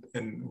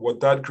 And what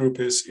that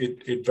group is,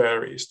 it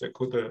varies.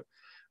 The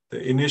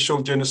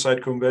initial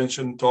Genocide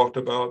Convention talked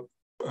about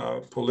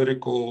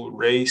political,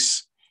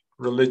 race,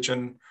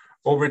 religion.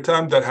 Over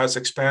time, that has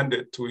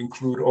expanded to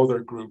include other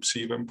groups,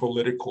 even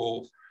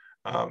political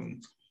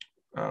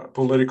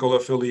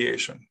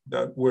affiliation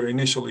that were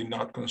initially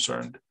not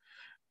concerned.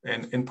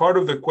 And part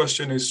of the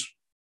question is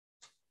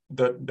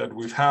that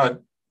we've had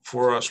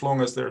for as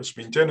long as there's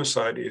been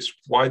genocide is,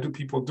 why do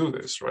people do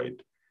this,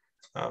 right?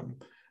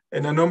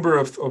 And a number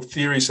of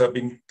theories have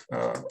been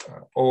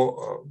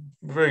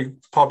very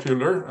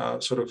popular.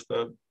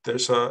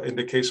 There's in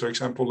the case, for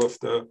example, of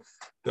the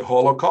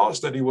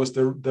Holocaust, that it was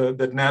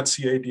the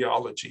Nazi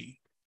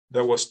ideology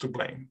that was to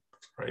blame,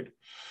 right?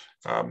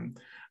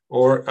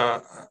 Or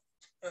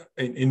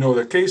in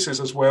other cases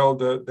as well,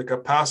 the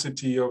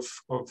capacity of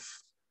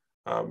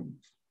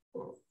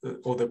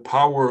or the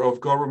power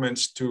of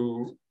governments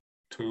to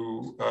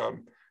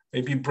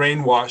maybe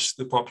brainwash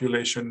the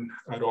population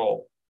at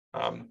all,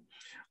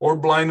 or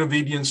blind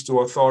obedience to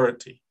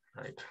authority,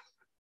 right?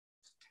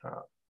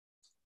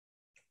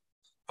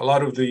 A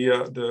lot of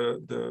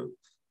the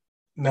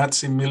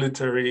Nazi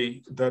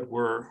military that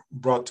were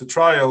brought to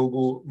trial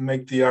will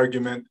make the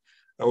argument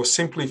that was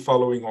simply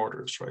following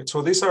orders, right?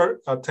 So these are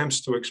attempts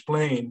to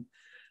explain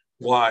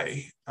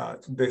why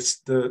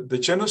the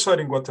genocide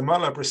in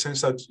Guatemala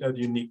presents a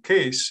unique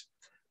case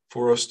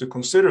for us to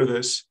consider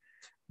this,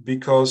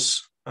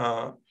 because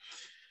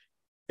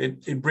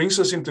it brings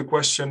us into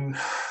question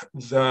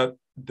that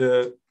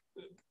the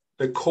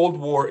Cold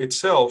War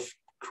itself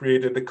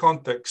created the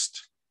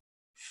context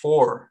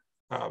for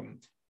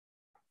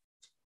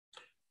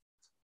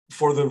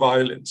the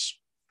violence,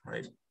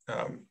 right?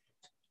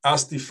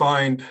 As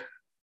defined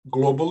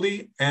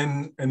globally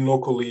and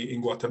locally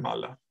in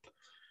Guatemala.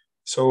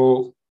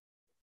 So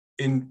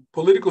in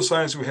political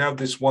science, we have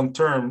this one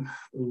term,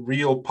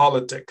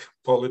 realpolitik,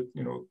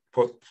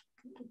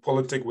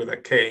 politic with a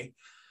K,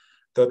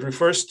 that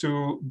refers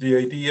to the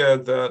idea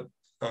that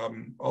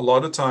a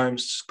lot of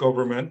times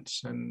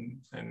governments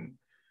and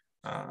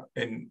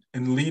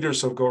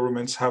leaders of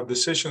governments have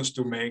decisions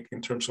to make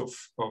in terms of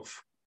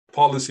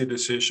policy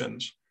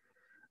decisions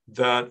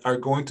that are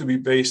going to be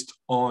based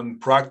on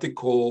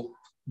practical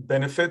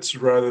benefits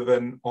rather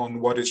than on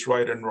what is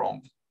right and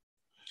wrong.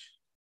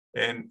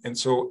 And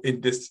so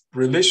in this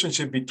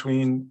relationship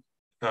between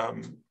a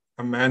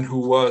man who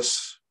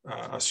was,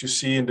 as you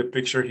see in the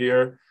picture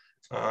here,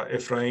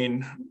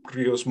 Efrain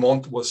Rios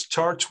Montt, was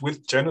charged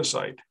with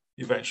genocide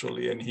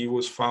eventually, and he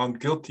was found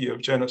guilty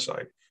of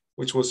genocide,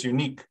 which was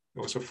unique.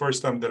 It was the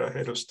first time that a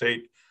head of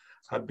state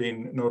had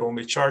been not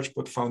only charged,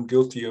 but found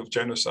guilty of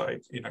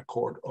genocide in a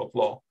court of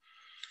law.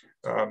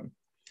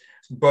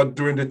 But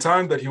during the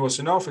time that he was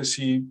in office,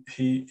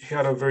 he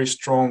had a very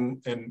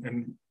strong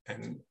and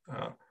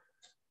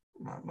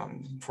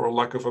for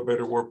lack of a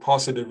better word,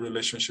 positive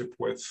relationship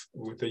with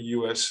the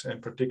US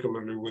and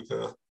particularly with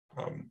the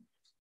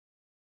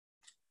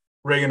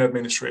Reagan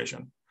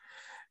administration.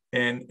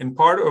 And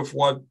part of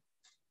what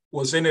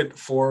was in it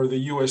for the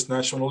US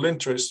national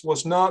interest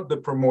was not the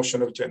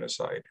promotion of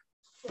genocide,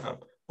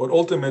 but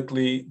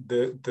ultimately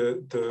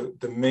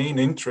the main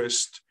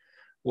interest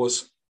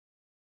was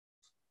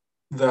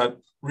that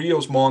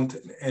Rios Montt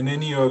and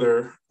any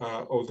other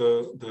of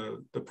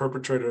the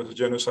perpetrators of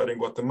genocide in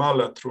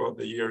Guatemala throughout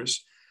the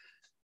years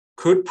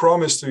could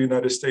promise to the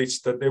United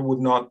States that they would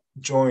not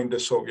join the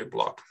Soviet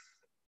bloc.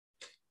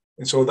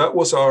 And so that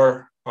was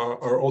our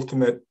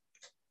ultimate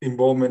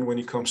involvement when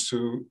it comes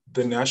to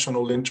the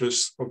national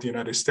interests of the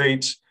United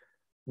States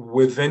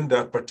within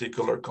that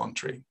particular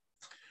country.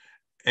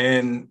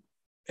 And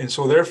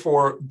so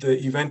therefore the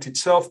event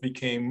itself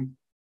became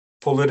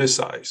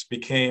politicized,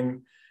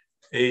 became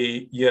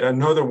yet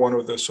another one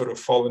of the sort of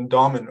fallen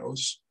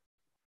dominoes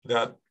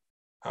that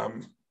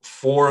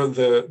for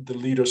the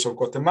leaders of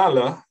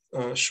Guatemala,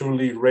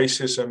 surely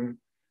racism,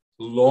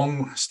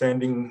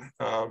 long-standing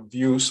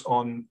views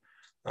on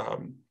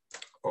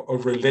a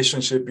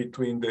relationship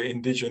between the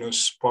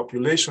indigenous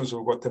populations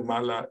of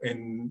Guatemala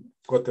and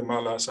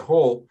Guatemala as a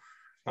whole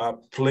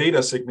played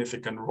a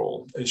significant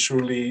role. And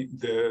surely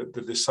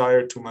the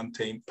desire to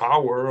maintain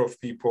power of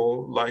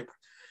people like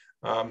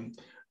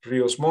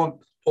Rios Montt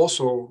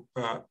also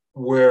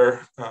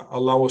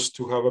allow us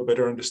to have a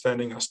better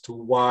understanding as to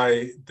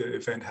why the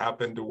event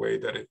happened the way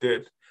that it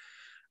did.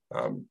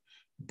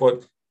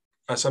 But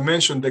as I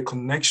mentioned, the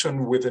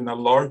connection within a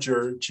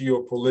larger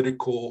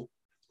geopolitical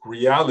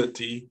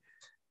reality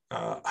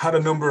had a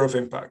number of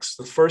impacts.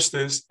 The first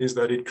is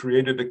that it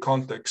created the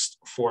context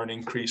for an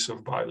increase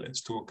of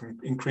violence, to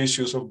increase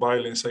use of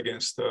violence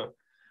against the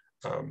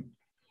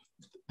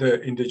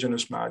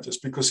indigenous Mayas,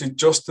 because it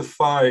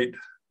justified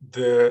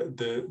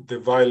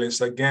the violence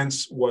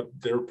against what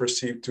they're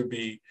perceived to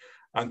be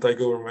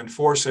anti-government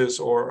forces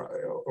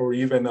or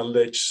even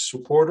alleged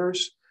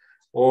supporters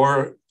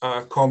or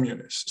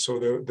communists. So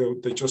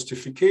the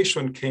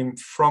justification came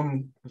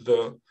from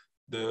the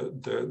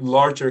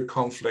larger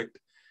conflict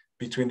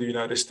between the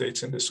United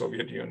States and the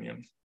Soviet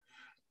Union.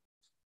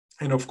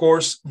 And of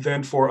course,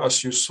 then for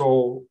as you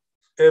saw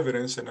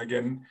evidence, and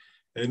again,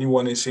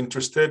 anyone is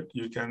interested,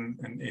 you can,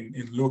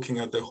 in looking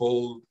at the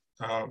whole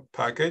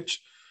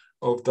package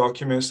of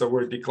documents that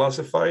were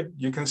declassified,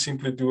 you can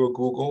simply do a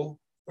Google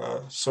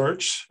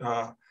search,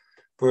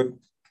 put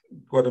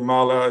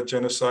Guatemala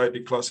genocide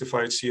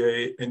declassified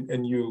CIA,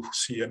 and you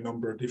see a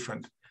number of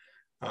different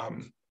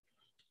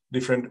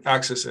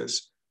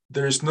accesses.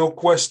 There is no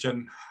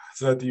question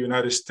that the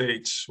United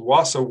States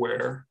was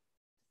aware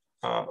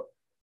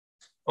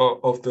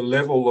of the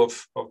level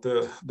of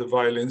the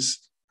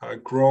violence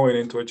growing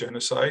into a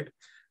genocide,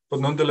 but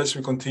nonetheless,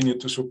 we continue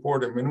to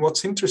support them. And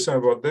what's interesting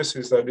about this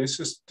is that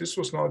this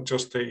was not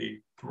just a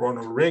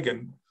Ronald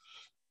Reagan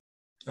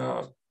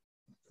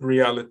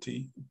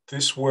reality.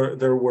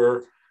 There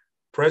were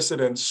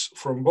presidents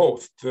from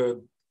both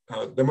the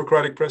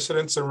Democratic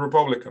presidents and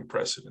Republican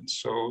presidents.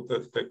 So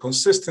the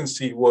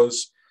consistency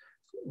was,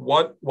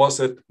 what was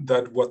it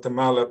that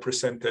Guatemala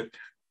presented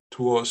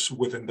to us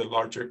within the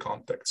larger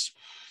context?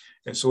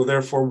 And so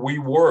therefore we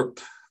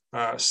worked,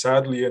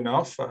 sadly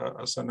enough,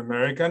 as an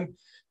American,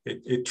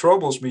 it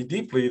troubles me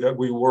deeply that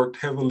we worked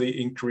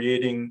heavily in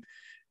creating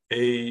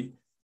a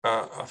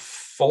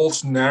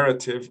false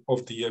narrative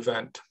of the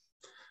event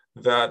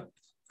that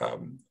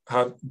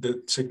had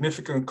the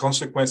significant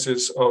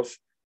consequences of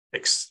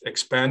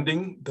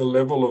expanding the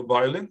level of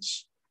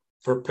violence,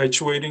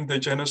 perpetuating the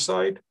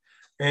genocide,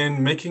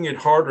 and making it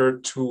harder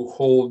to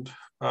hold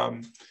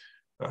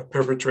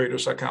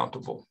perpetrators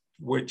accountable,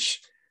 which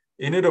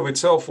in and of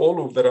itself,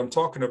 all of that I'm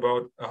talking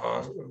about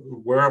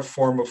were a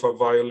form of a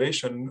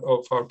violation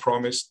of our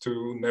promise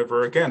to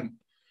never again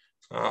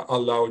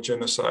allow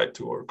genocide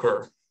to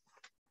occur.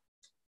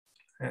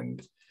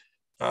 And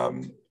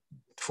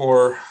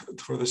for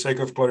the sake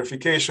of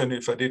clarification,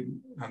 if I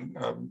didn't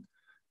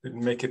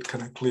make it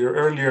kind of clear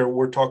earlier,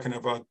 we're talking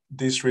about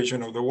this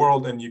region of the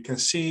world, and you can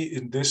see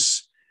in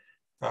this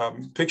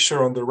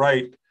picture on the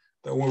right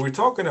that when we're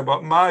talking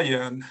about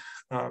Mayan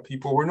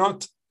people,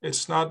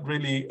 it's not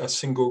really a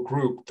single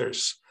group.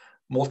 There's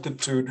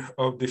multitude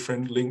of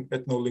different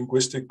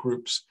ethno-linguistic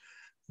groups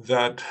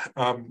that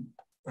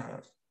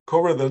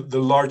cover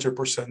the larger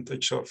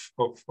percentage of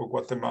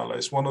Guatemala.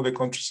 It's one of the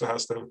countries that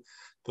has the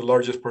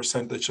largest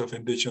percentage of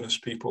indigenous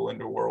people in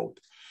the world.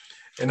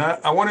 And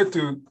I wanted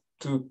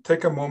to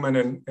take a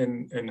moment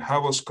and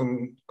have us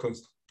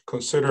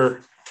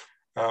consider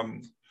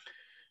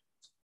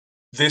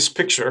this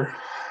picture.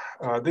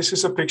 This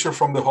is a picture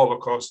from the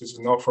Holocaust. This is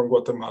not from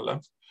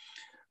Guatemala.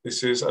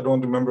 This is, I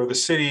don't remember the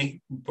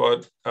city,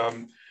 but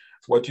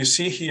what you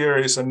see here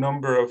is a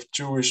number of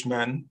Jewish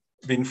men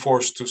being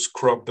forced to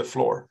scrub the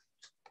floor.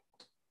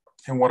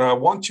 And what I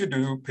want you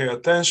to pay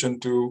attention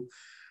to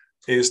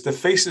is the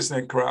faces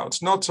in the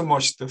crowds, not so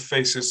much the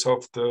faces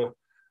of the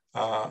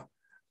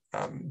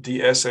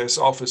SS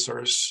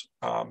officers,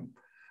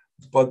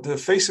 but the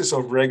faces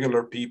of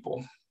regular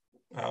people.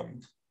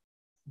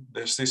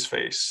 There's this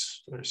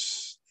face,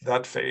 there's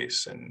that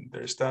face, and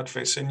there's that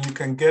face, and you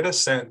can get a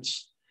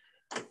sense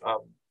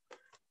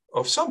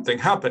of something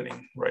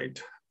happening,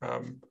 right?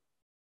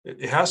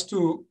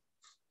 It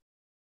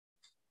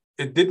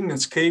didn't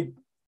escape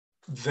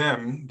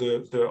them,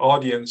 the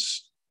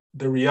audience,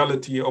 the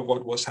reality of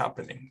what was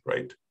happening,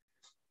 right?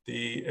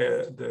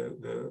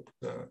 The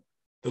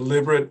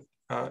deliberate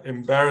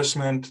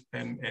embarrassment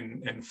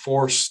and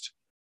forced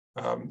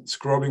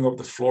scrubbing of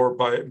the floor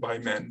by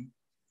men.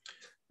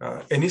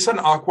 And it's an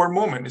awkward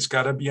moment. It's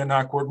got to be an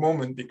awkward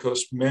moment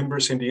because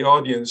members in the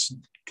audience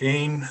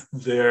gain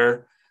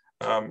their,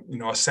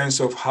 a sense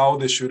of how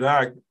they should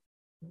act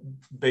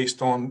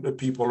based on the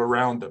people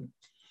around them.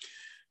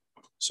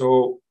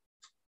 So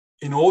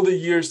in all the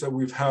years that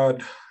we've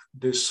had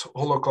this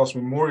Holocaust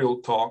memorial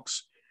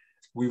talks,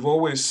 we've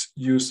always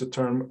used the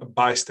term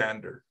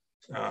bystander.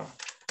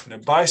 And a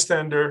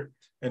bystander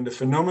and the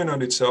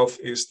phenomenon itself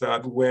is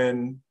that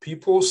when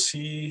people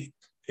see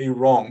a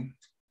wrong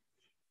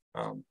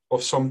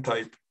of some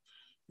type,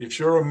 if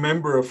you're a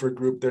member of a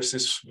group, there's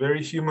this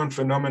very human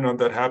phenomenon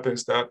that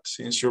happens that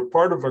since you're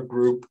part of a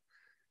group,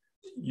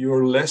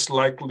 you're less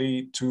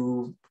likely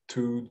to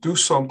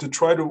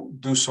try to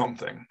do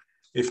something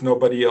if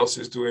nobody else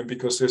is doing,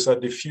 because there's a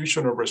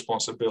diffusion of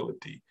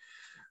responsibility.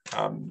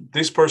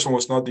 This person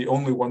was not the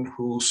only one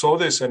who saw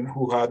this and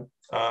who had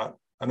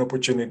an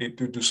opportunity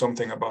to do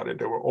something about it.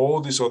 There were all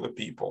these other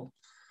people.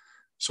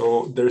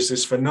 So there's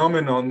this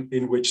phenomenon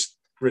in which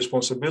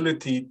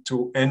responsibility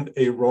to end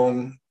a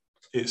wrong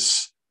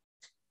is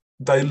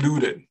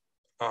diluted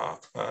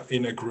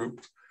in a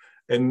group.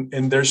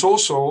 And there's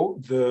also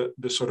the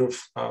sort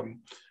of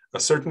a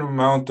certain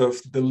amount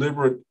of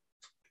deliberate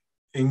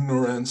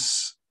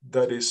ignorance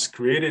that is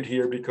created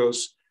here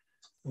because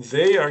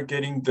they are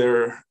getting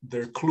their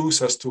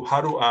clues as to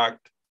how to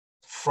act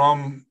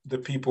from the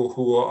people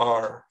who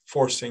are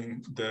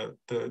forcing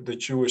the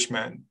Jewish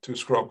men to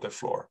scrub the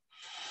floor.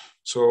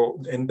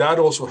 So, and that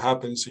also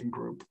happens in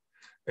group.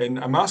 And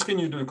I'm asking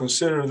you to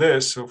consider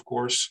this, of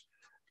course,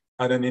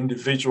 at an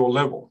individual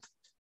level.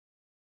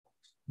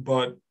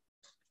 But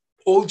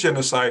all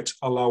genocides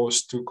allow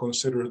us to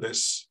consider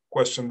this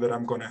question that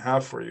I'm going to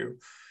have for you.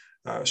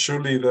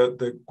 Surely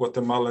the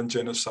Guatemalan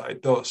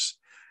genocide does.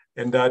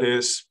 And that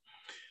is,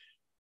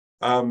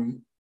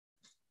 in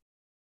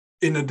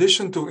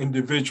addition to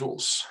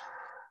individuals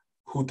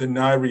who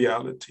deny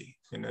reality,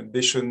 in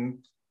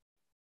addition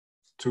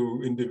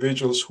to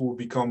individuals who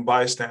become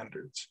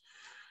bystanders,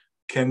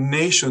 can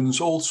nations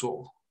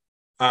also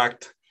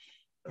act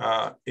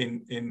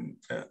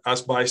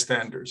as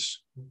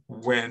bystanders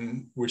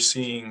when we're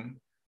seeing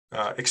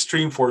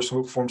extreme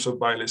forms of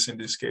violence, in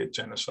this case,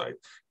 genocide?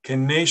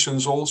 Can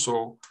nations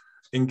also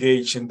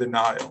engage in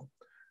denial?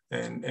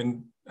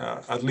 And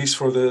at least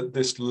for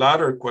this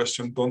latter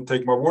question, don't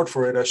take my word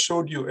for it. I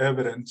showed you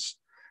evidence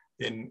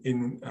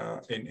in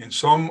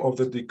some of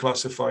the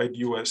declassified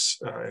US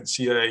and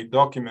CIA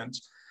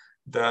documents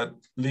that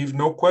leave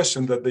no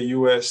question that the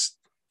US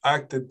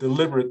acted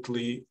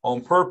deliberately on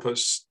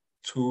purpose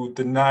to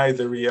deny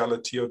the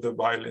reality of the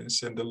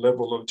violence and the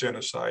level of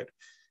genocide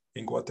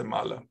in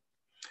Guatemala.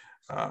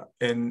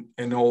 And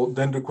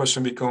then the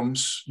question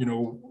becomes,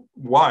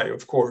 why,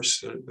 of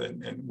course,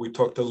 and we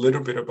talked a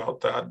little bit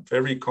about that,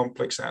 very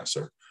complex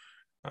answer.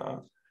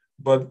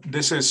 But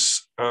this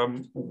is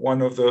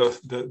one of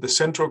the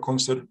central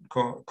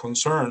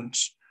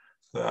concerns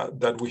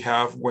that we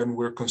have when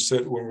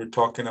we're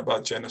talking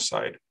about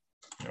genocide.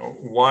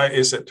 Why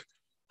is it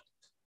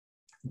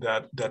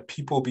that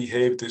people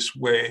behave this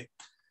way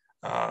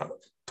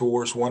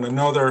towards one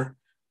another,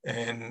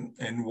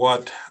 and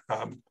what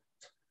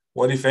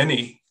if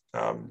any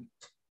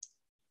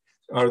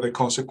are the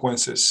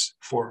consequences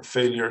for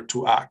failure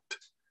to act?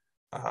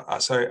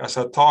 As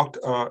I talked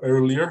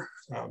earlier,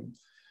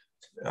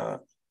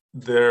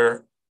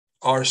 there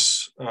are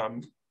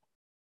some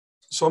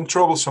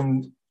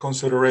troublesome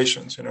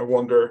considerations, and I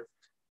wonder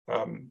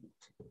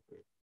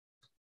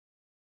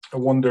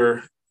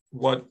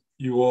what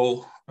you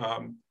all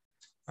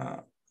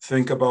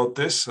think about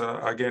this.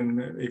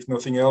 Again, if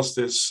nothing else,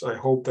 I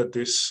hope that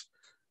this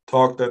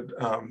talk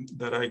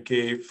that I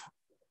gave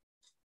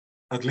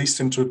at least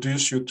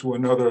introduce you to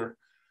another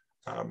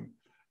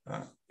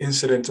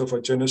incident of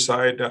a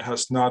genocide that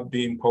has not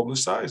been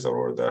publicized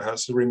or that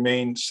has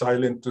remained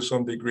silent to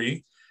some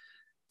degree.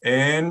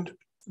 And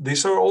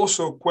these are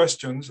also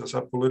questions, as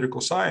a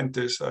political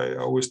scientist, I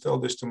always tell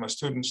this to my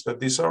students, that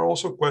these are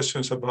also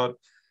questions about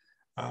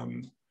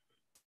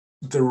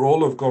the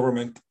role of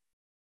government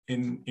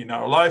in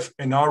our life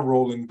and our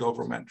role in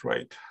government,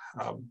 right?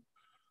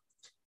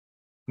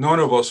 None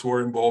of us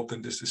were involved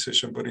in this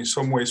decision, but in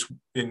some ways,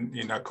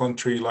 in a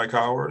country like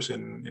ours,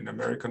 in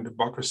American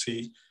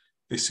democracy,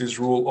 this is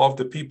rule of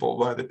the people,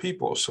 by the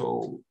people.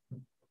 So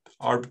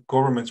our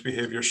government's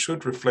behavior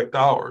should reflect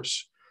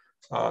ours.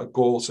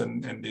 goals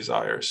and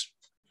desires.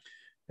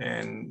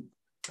 And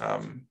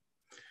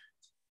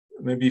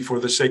maybe for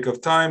the sake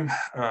of time,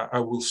 I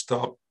will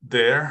stop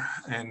there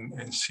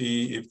and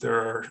see if there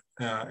are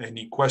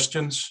any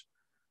questions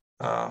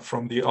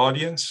from the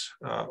audience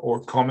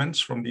or comments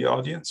from the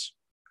audience.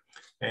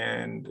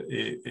 And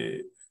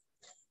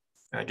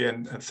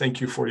again, thank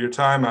you for your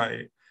time.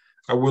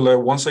 I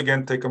will once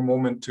again take a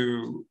moment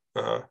to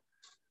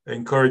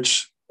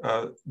encourage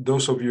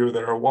those of you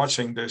that are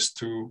watching this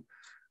to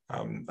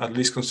at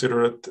least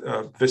consider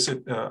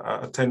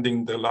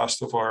attending the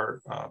last of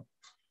our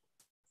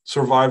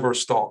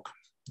survivors talk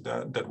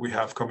that we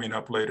have coming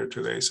up later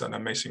today. It's an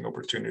amazing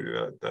opportunity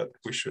that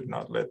we should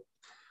not let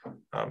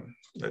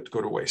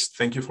go to waste.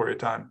 Thank you for your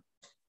time.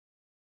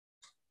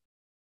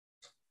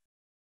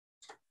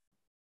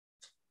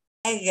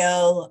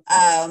 Hello.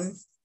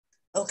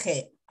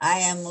 Okay, I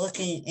am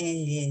looking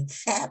in the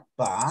chat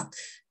box,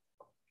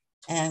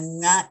 and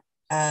not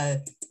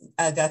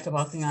Dr.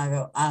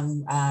 Baltodano,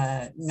 I'm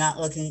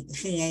not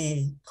seeing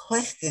any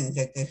questions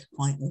at this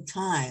point in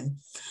time.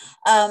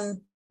 I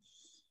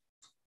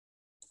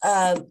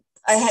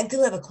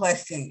do have a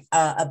question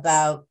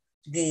about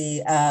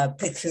the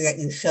picture that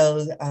you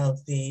showed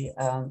of the,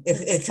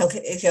 if it's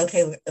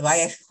okay if I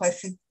ask a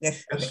question?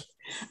 Yes. Yes.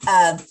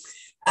 Okay.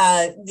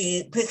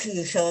 The picture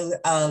you showed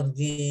of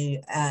the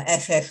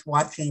SS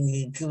watching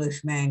the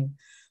Jewish men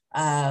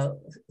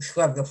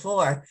scrub the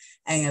floor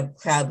and a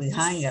crowd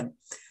behind them.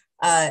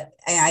 And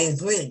I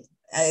agree,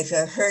 it's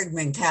a herd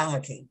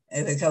mentality.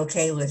 If it's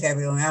okay with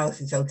everyone else,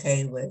 it's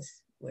okay with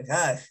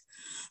us.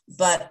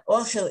 But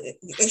also,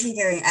 isn't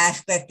there an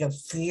aspect of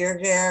fear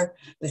there?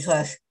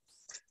 Because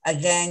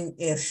again,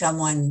 if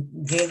someone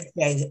did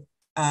say,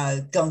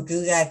 don't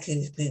do that to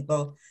these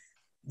people,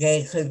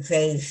 they could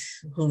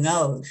face, who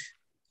knows?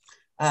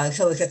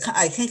 So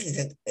I think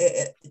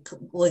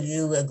would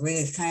you agree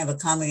it's kind of a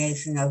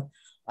combination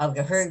of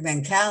the herd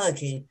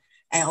mentality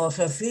and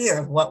also fear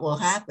of what will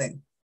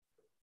happen?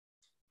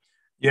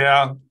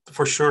 Yeah,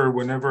 for sure.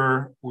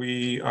 Whenever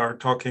we are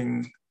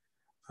talking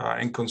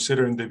and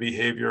considering the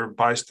behavior of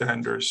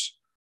bystanders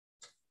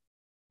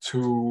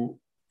to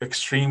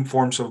extreme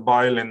forms of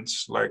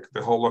violence like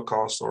the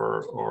Holocaust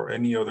or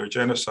any other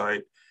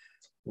genocide,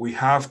 we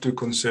have to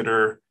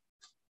consider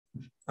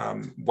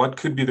what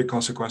could be the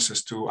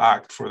consequences to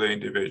act for the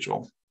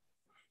individual.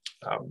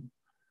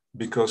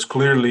 Because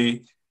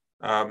clearly,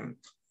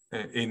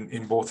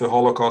 in both the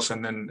Holocaust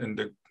and then in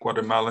the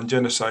Guatemalan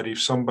genocide,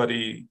 if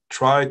somebody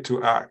tried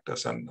to act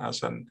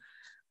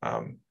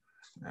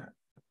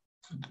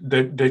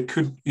they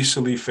could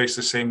easily face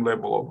the same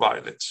level of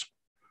violence.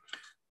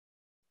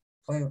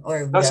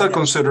 That's a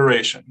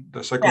consideration.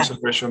 That's a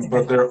consideration.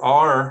 But there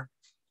are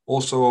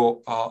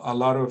also a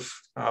lot of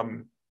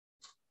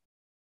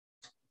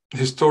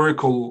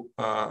historical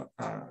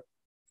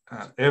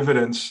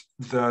evidence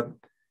that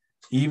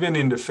even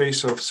in the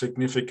face of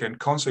significant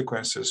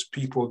consequences,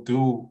 people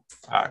do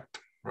act,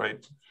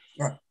 right?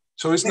 Right.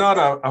 So it's not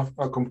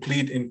a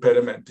complete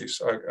impediment,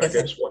 is I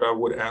guess what I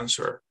would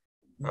answer.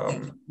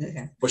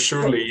 But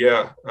surely,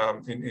 yeah,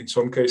 in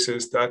some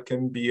cases that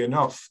can be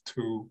enough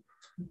to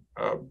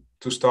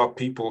stop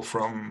people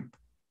from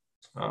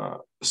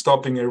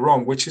stopping a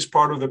wrong, which is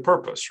part of the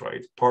purpose,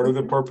 right? Part of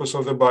the purpose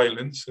of the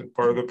violence and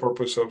part of the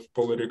purpose of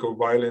political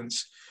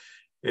violence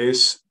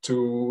is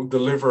to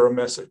deliver a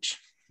message,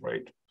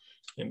 right?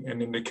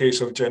 And in the case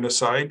of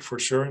genocide, for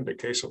sure, in the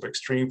case of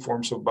extreme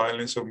forms of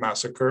violence, of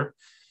massacre,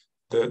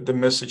 the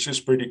message is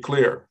pretty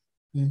clear.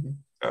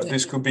 Mm-hmm.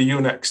 This could be you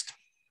next,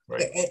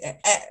 right?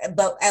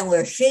 And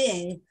we're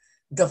seeing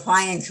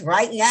defiance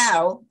right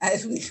now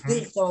as we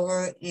speak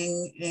over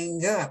in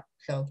Europe.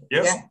 So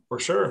yeah, for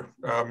sure.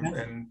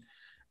 And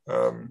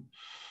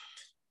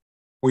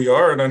we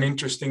are at an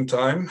interesting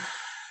time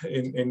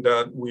in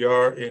that we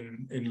are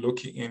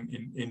looking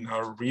in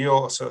our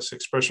real, as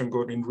expression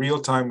goes, in real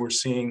time, we're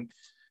seeing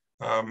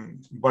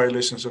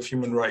violations of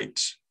human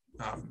rights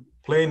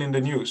playing in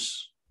the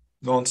news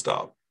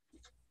nonstop,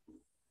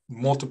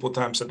 multiple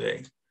times a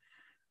day.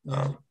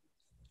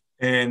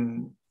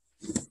 And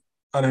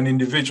at an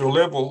individual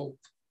level,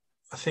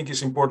 I think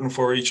it's important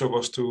for each of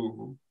us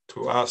to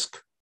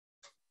ask,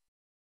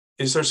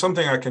 is there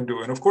something I can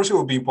do? And of course, it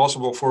will be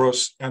impossible for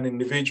us, an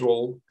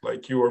individual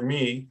like you or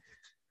me,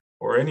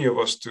 or any of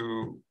us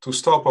to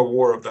stop a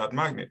war of that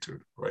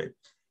magnitude, right?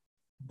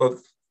 But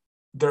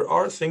there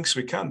are things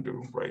we can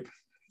do, right?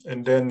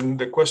 And then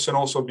the question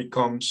also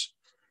becomes,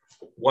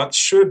 what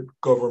should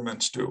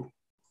governments do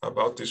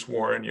about this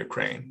war in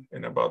Ukraine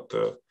and about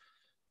the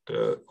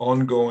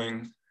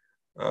ongoing,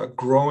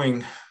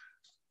 growing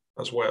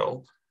as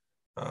well,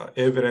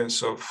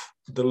 evidence of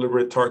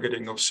deliberate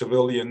targeting of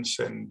civilians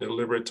and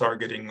deliberate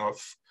targeting of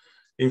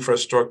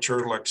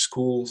infrastructure like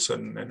schools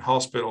and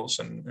hospitals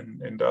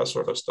and that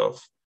sort of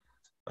stuff.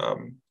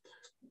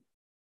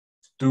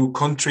 Do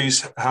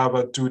countries have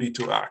a duty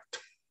to act,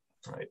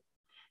 right?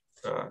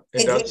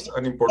 And that's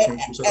an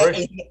important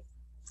consideration.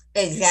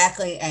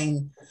 Exactly,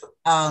 and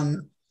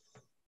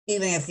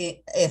even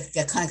if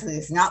the country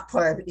is not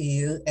part of the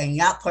EU and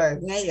not part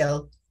of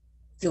NATO,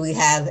 do we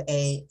have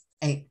an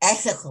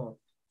ethical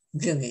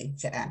duty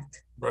to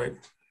act? Right.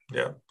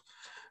 Yeah.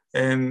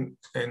 And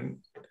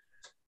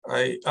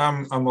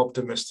I'm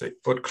optimistic,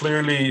 but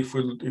clearly,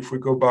 if we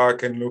go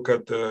back and look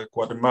at the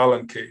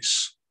Guatemalan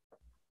case,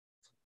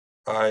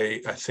 I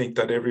think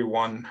that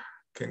everyone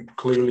can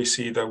clearly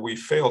see that we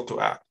failed to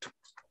act.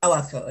 Oh,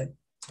 absolutely.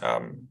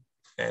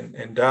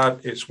 And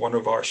that is one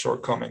of our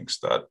shortcomings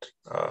that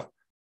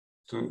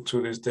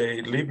to this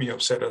day leave me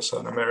upset as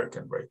an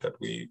American, right? That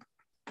we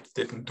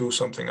didn't do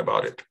something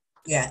about it.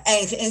 Yeah,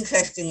 and it's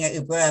interesting that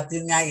you brought up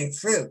United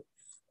Fruit.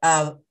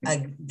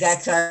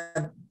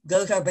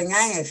 Those are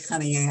bananas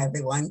coming in,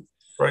 everyone.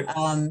 Right.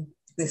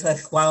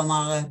 Because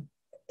Guatemala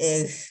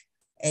is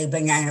a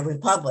banana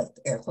republic,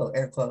 air quote,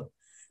 air quote.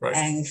 Right.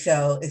 And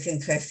so it's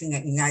interesting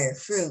that United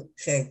Fruit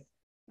said,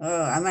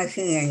 "Oh, I'm not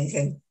seeing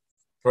anything."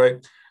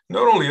 Right.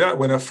 Not only that,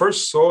 when I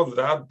first saw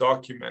that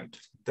document,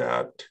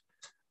 that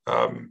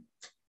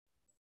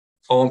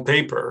on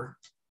paper,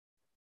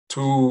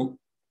 two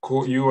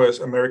U.S.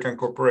 American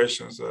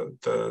corporations,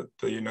 the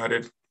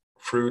United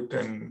Fruit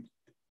and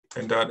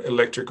that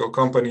electrical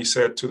company,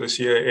 said to the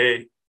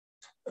CIA,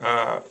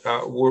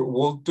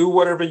 "We'll do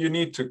whatever you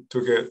need to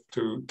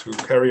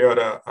carry out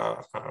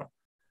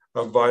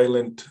a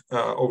violent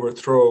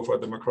overthrow of a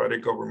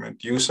democratic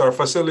government. Use our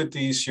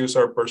facilities, use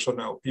our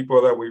personnel,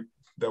 people that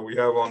we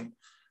have on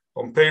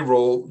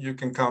payroll. You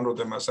can count on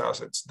them as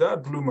assets."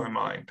 That blew my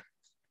mind.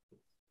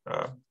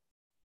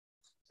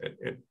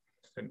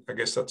 And I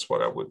guess that's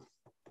what I would.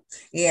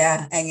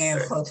 Yeah, and then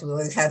of course we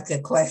always have to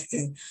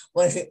question: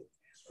 was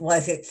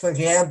it for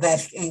their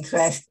best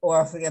interest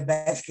or for the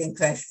best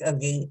interest of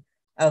the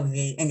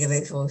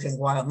individuals in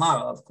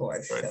Guatemala? Of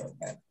course. Right. So,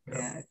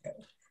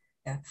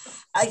 yeah.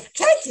 I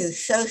thank you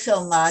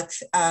so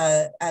much,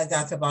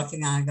 Dr.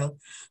 Baltodano.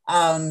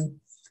 I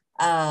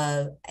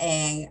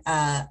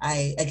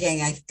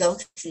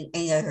don't see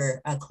any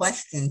other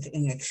questions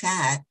in the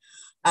chat.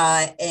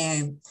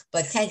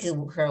 But thank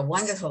you for a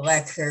wonderful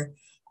lecture.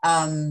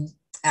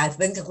 I've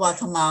been to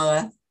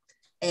Guatemala,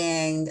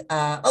 and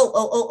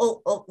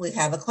we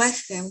have a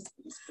question.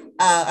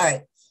 All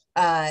right,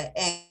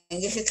 and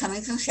this is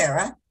coming from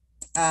Sarah,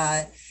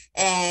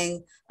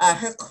 and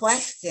her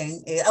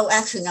question is,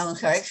 I'm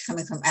sorry, it's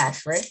coming from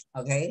Ashford.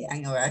 Okay, I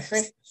know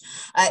Ashford.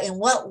 In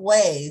what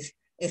ways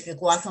is the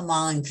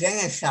Guatemalan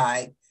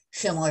genocide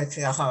similar to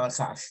the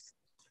Holocaust?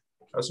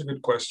 That's a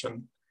good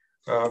question.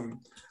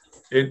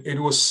 It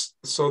was,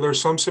 so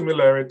there's some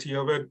similarity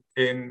of it.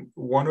 In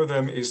one of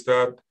them is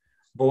that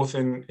both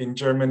in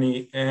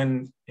Germany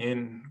and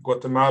in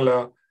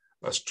Guatemala,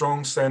 a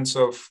strong sense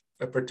of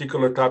a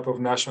particular type of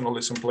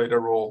nationalism played a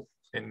role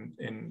in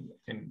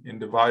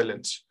the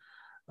violence.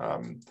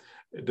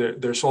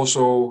 There's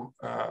also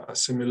a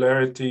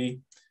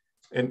similarity,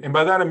 and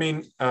by that I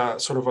mean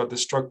sort of a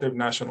destructive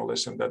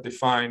nationalism that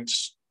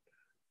defines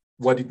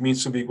what it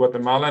means to be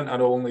Guatemalan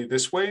and only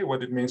this way,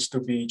 what it means to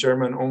be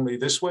German only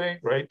this way,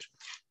 right?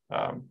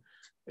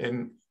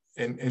 And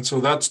so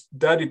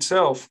that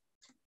itself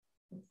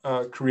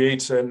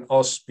creates an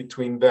us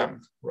between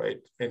them, right?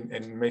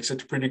 And makes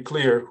it pretty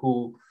clear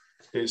who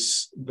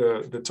is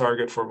the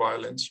target for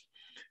violence.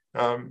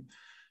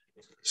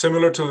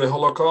 Similar to the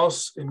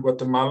Holocaust, in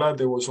Guatemala,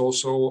 there was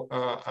also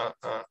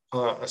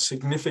a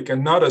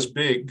significant, not as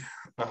big,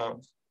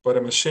 but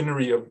a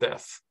machinery of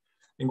death.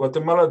 In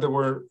Guatemala, there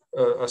were,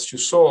 as you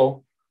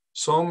saw,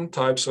 some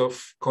types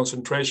of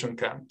concentration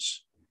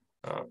camps.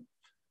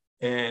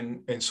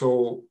 And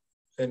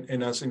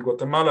as in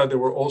Guatemala, there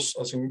were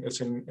also, as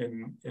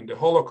in the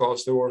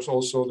Holocaust, there was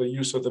also the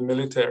use of the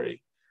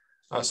military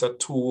as a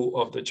tool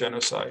of the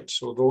genocide.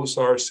 So those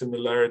are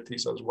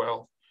similarities as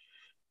well.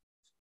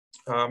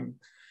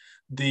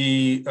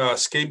 The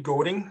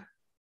scapegoating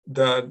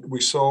that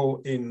we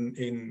saw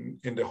in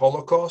the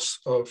Holocaust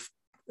of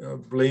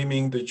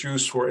blaming the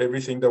Jews for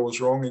everything that was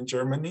wrong in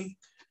Germany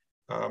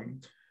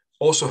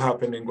also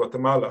happened in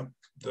Guatemala.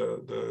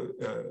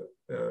 The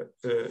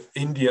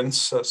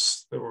Indians,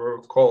 as they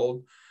were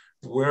called,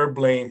 were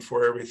blamed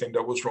for everything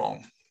that was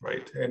wrong,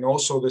 right? And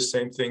also the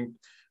same thing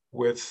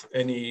with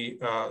any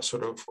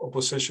sort of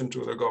opposition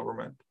to the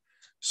government.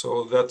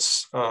 So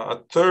that's a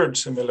third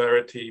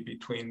similarity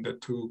between the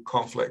two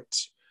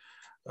conflicts.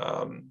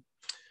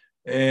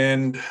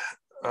 And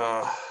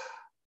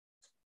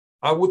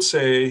I would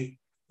say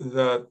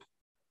that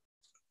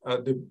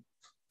at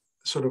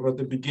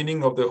the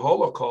beginning of the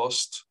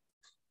Holocaust,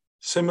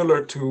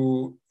 similar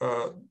to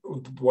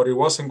what it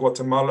was in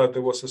Guatemala,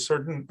 there was a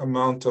certain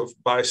amount of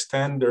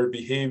bystander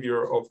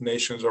behavior of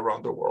nations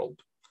around the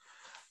world.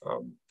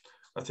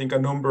 I think a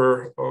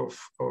number of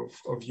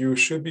you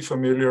should be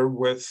familiar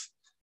with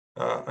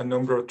a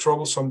number of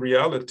troublesome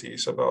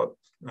realities about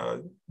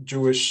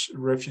Jewish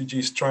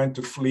refugees trying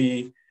to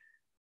flee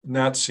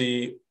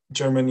Nazi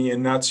Germany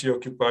and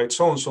Nazi-occupied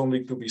zones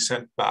only to be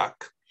sent back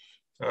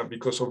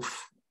because of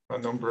a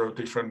number of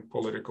different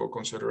political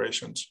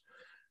considerations.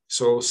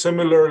 So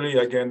similarly,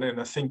 again,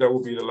 and I think that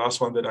will be the last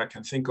one that I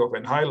can think of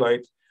and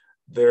highlight,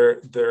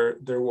 there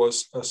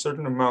was a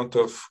certain amount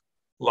of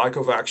lack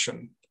of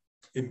action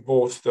in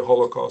both the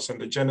Holocaust and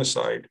the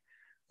genocide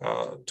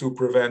to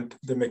prevent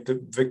the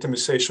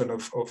victimization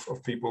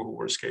of people who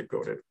were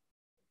scapegoated.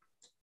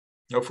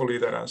 Hopefully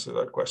that answers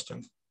that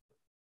question.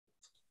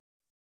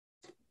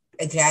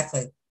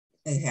 Exactly.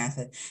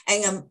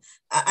 And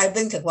I've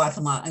been to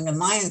Guatemala, and the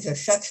Mayans are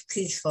such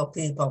peaceful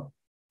people.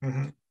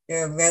 Mm-hmm.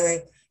 They're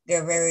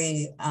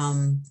very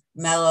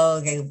mellow.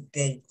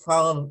 They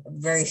follow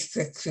very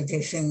strict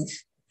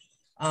traditions.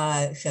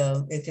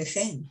 So it's a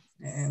shame.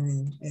 I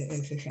mean,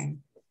 it's a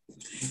shame.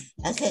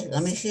 Okay,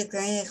 let me see if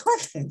there are any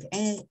questions.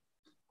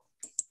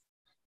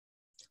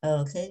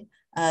 Okay,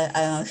 I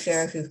don't know,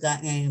 Sheriff, if you've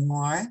gotten any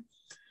more.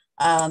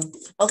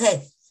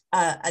 Okay,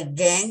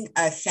 again,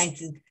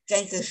 thank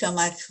you so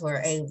much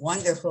for a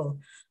wonderful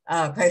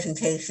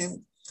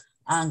presentation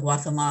on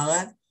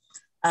Guatemala.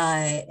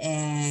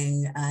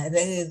 And if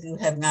any of you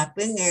have not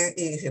been there, it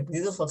is a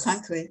beautiful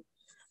country.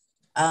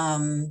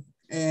 And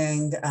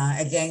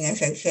again,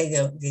 as I say,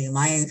 the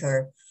Mayans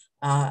are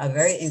a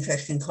very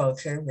interesting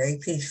culture, very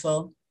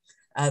peaceful,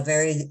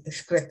 very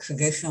strict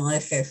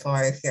traditionalist as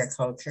far as their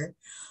culture.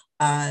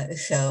 And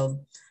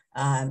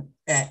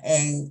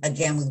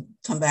again, we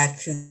come back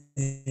to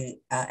the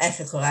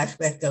ethical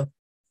aspect of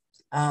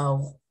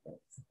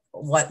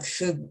what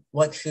should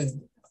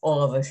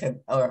all of us have,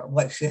 or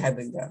what should have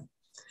been done.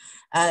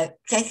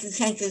 Thank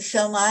you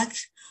so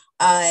much.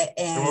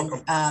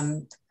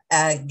 And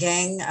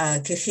again,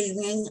 this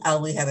evening,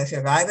 we have a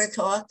survivor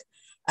talk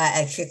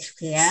at 6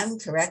 p.m.,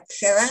 correct,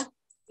 Sarah?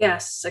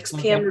 Yes, 6 p.m.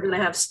 Okay. We're going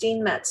to have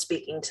Steen Metz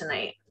speaking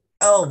tonight.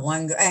 Oh,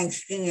 wonderful. And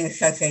Steen is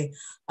such a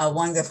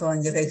wonderful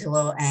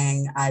individual,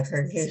 and I've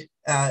heard his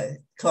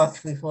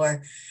talks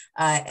before,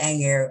 and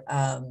you're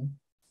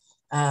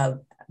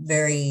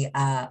very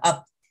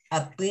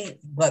upbeat,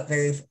 but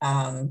very,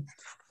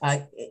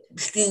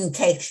 Steen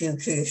takes you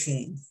to the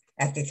scene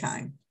at the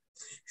time.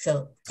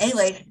 So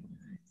anyway,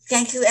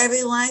 thank you,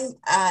 everyone,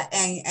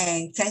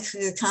 and thanks for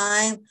your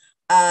time.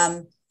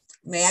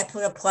 May I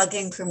put a plug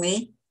in for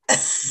me?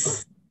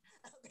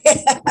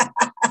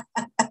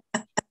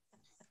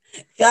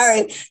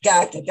 Sorry,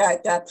 got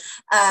that.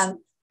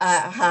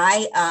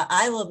 Hi,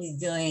 I will be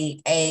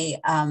doing a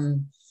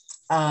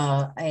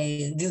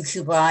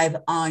YouTube live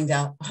on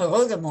the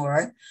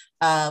Holodomor,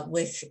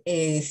 which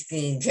is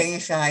the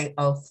genocide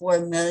of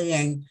 4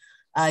 million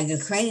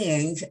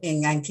Ukrainians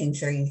in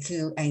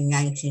 1932 and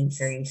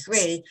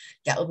 1933.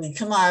 That will be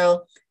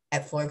tomorrow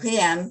at 4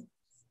 p.m.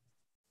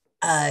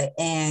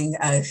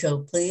 So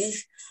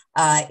please,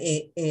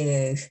 it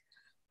is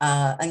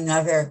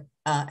another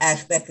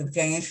aspect of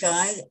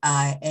genocide,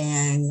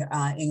 and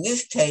in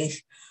this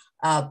case,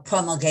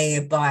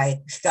 promulgated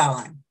by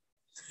Stalin.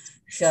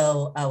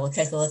 So we'll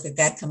take a look at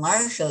that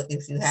tomorrow. So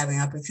if you have an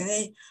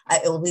opportunity,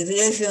 it will be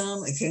via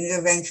Zoom. It's in your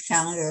events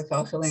calendar. It's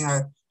also in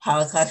our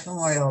Holocaust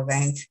Memorial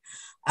events.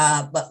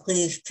 But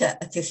please,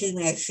 this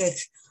evening at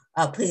 6,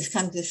 please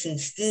come to see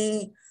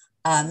Steen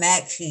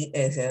Metz. He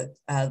is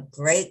a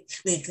great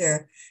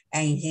speaker,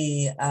 and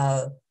he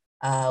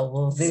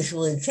will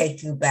visually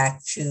take you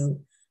back to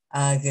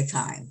the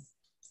time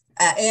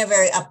in a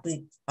very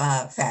upbeat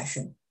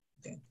fashion.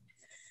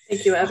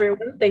 Thank you,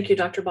 everyone. Thank you,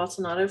 Dr.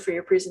 Baltodano, for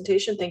your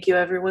presentation. Thank you,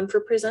 everyone, for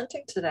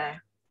presenting today.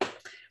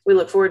 We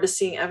look forward to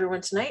seeing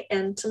everyone tonight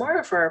and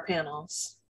tomorrow for our panels.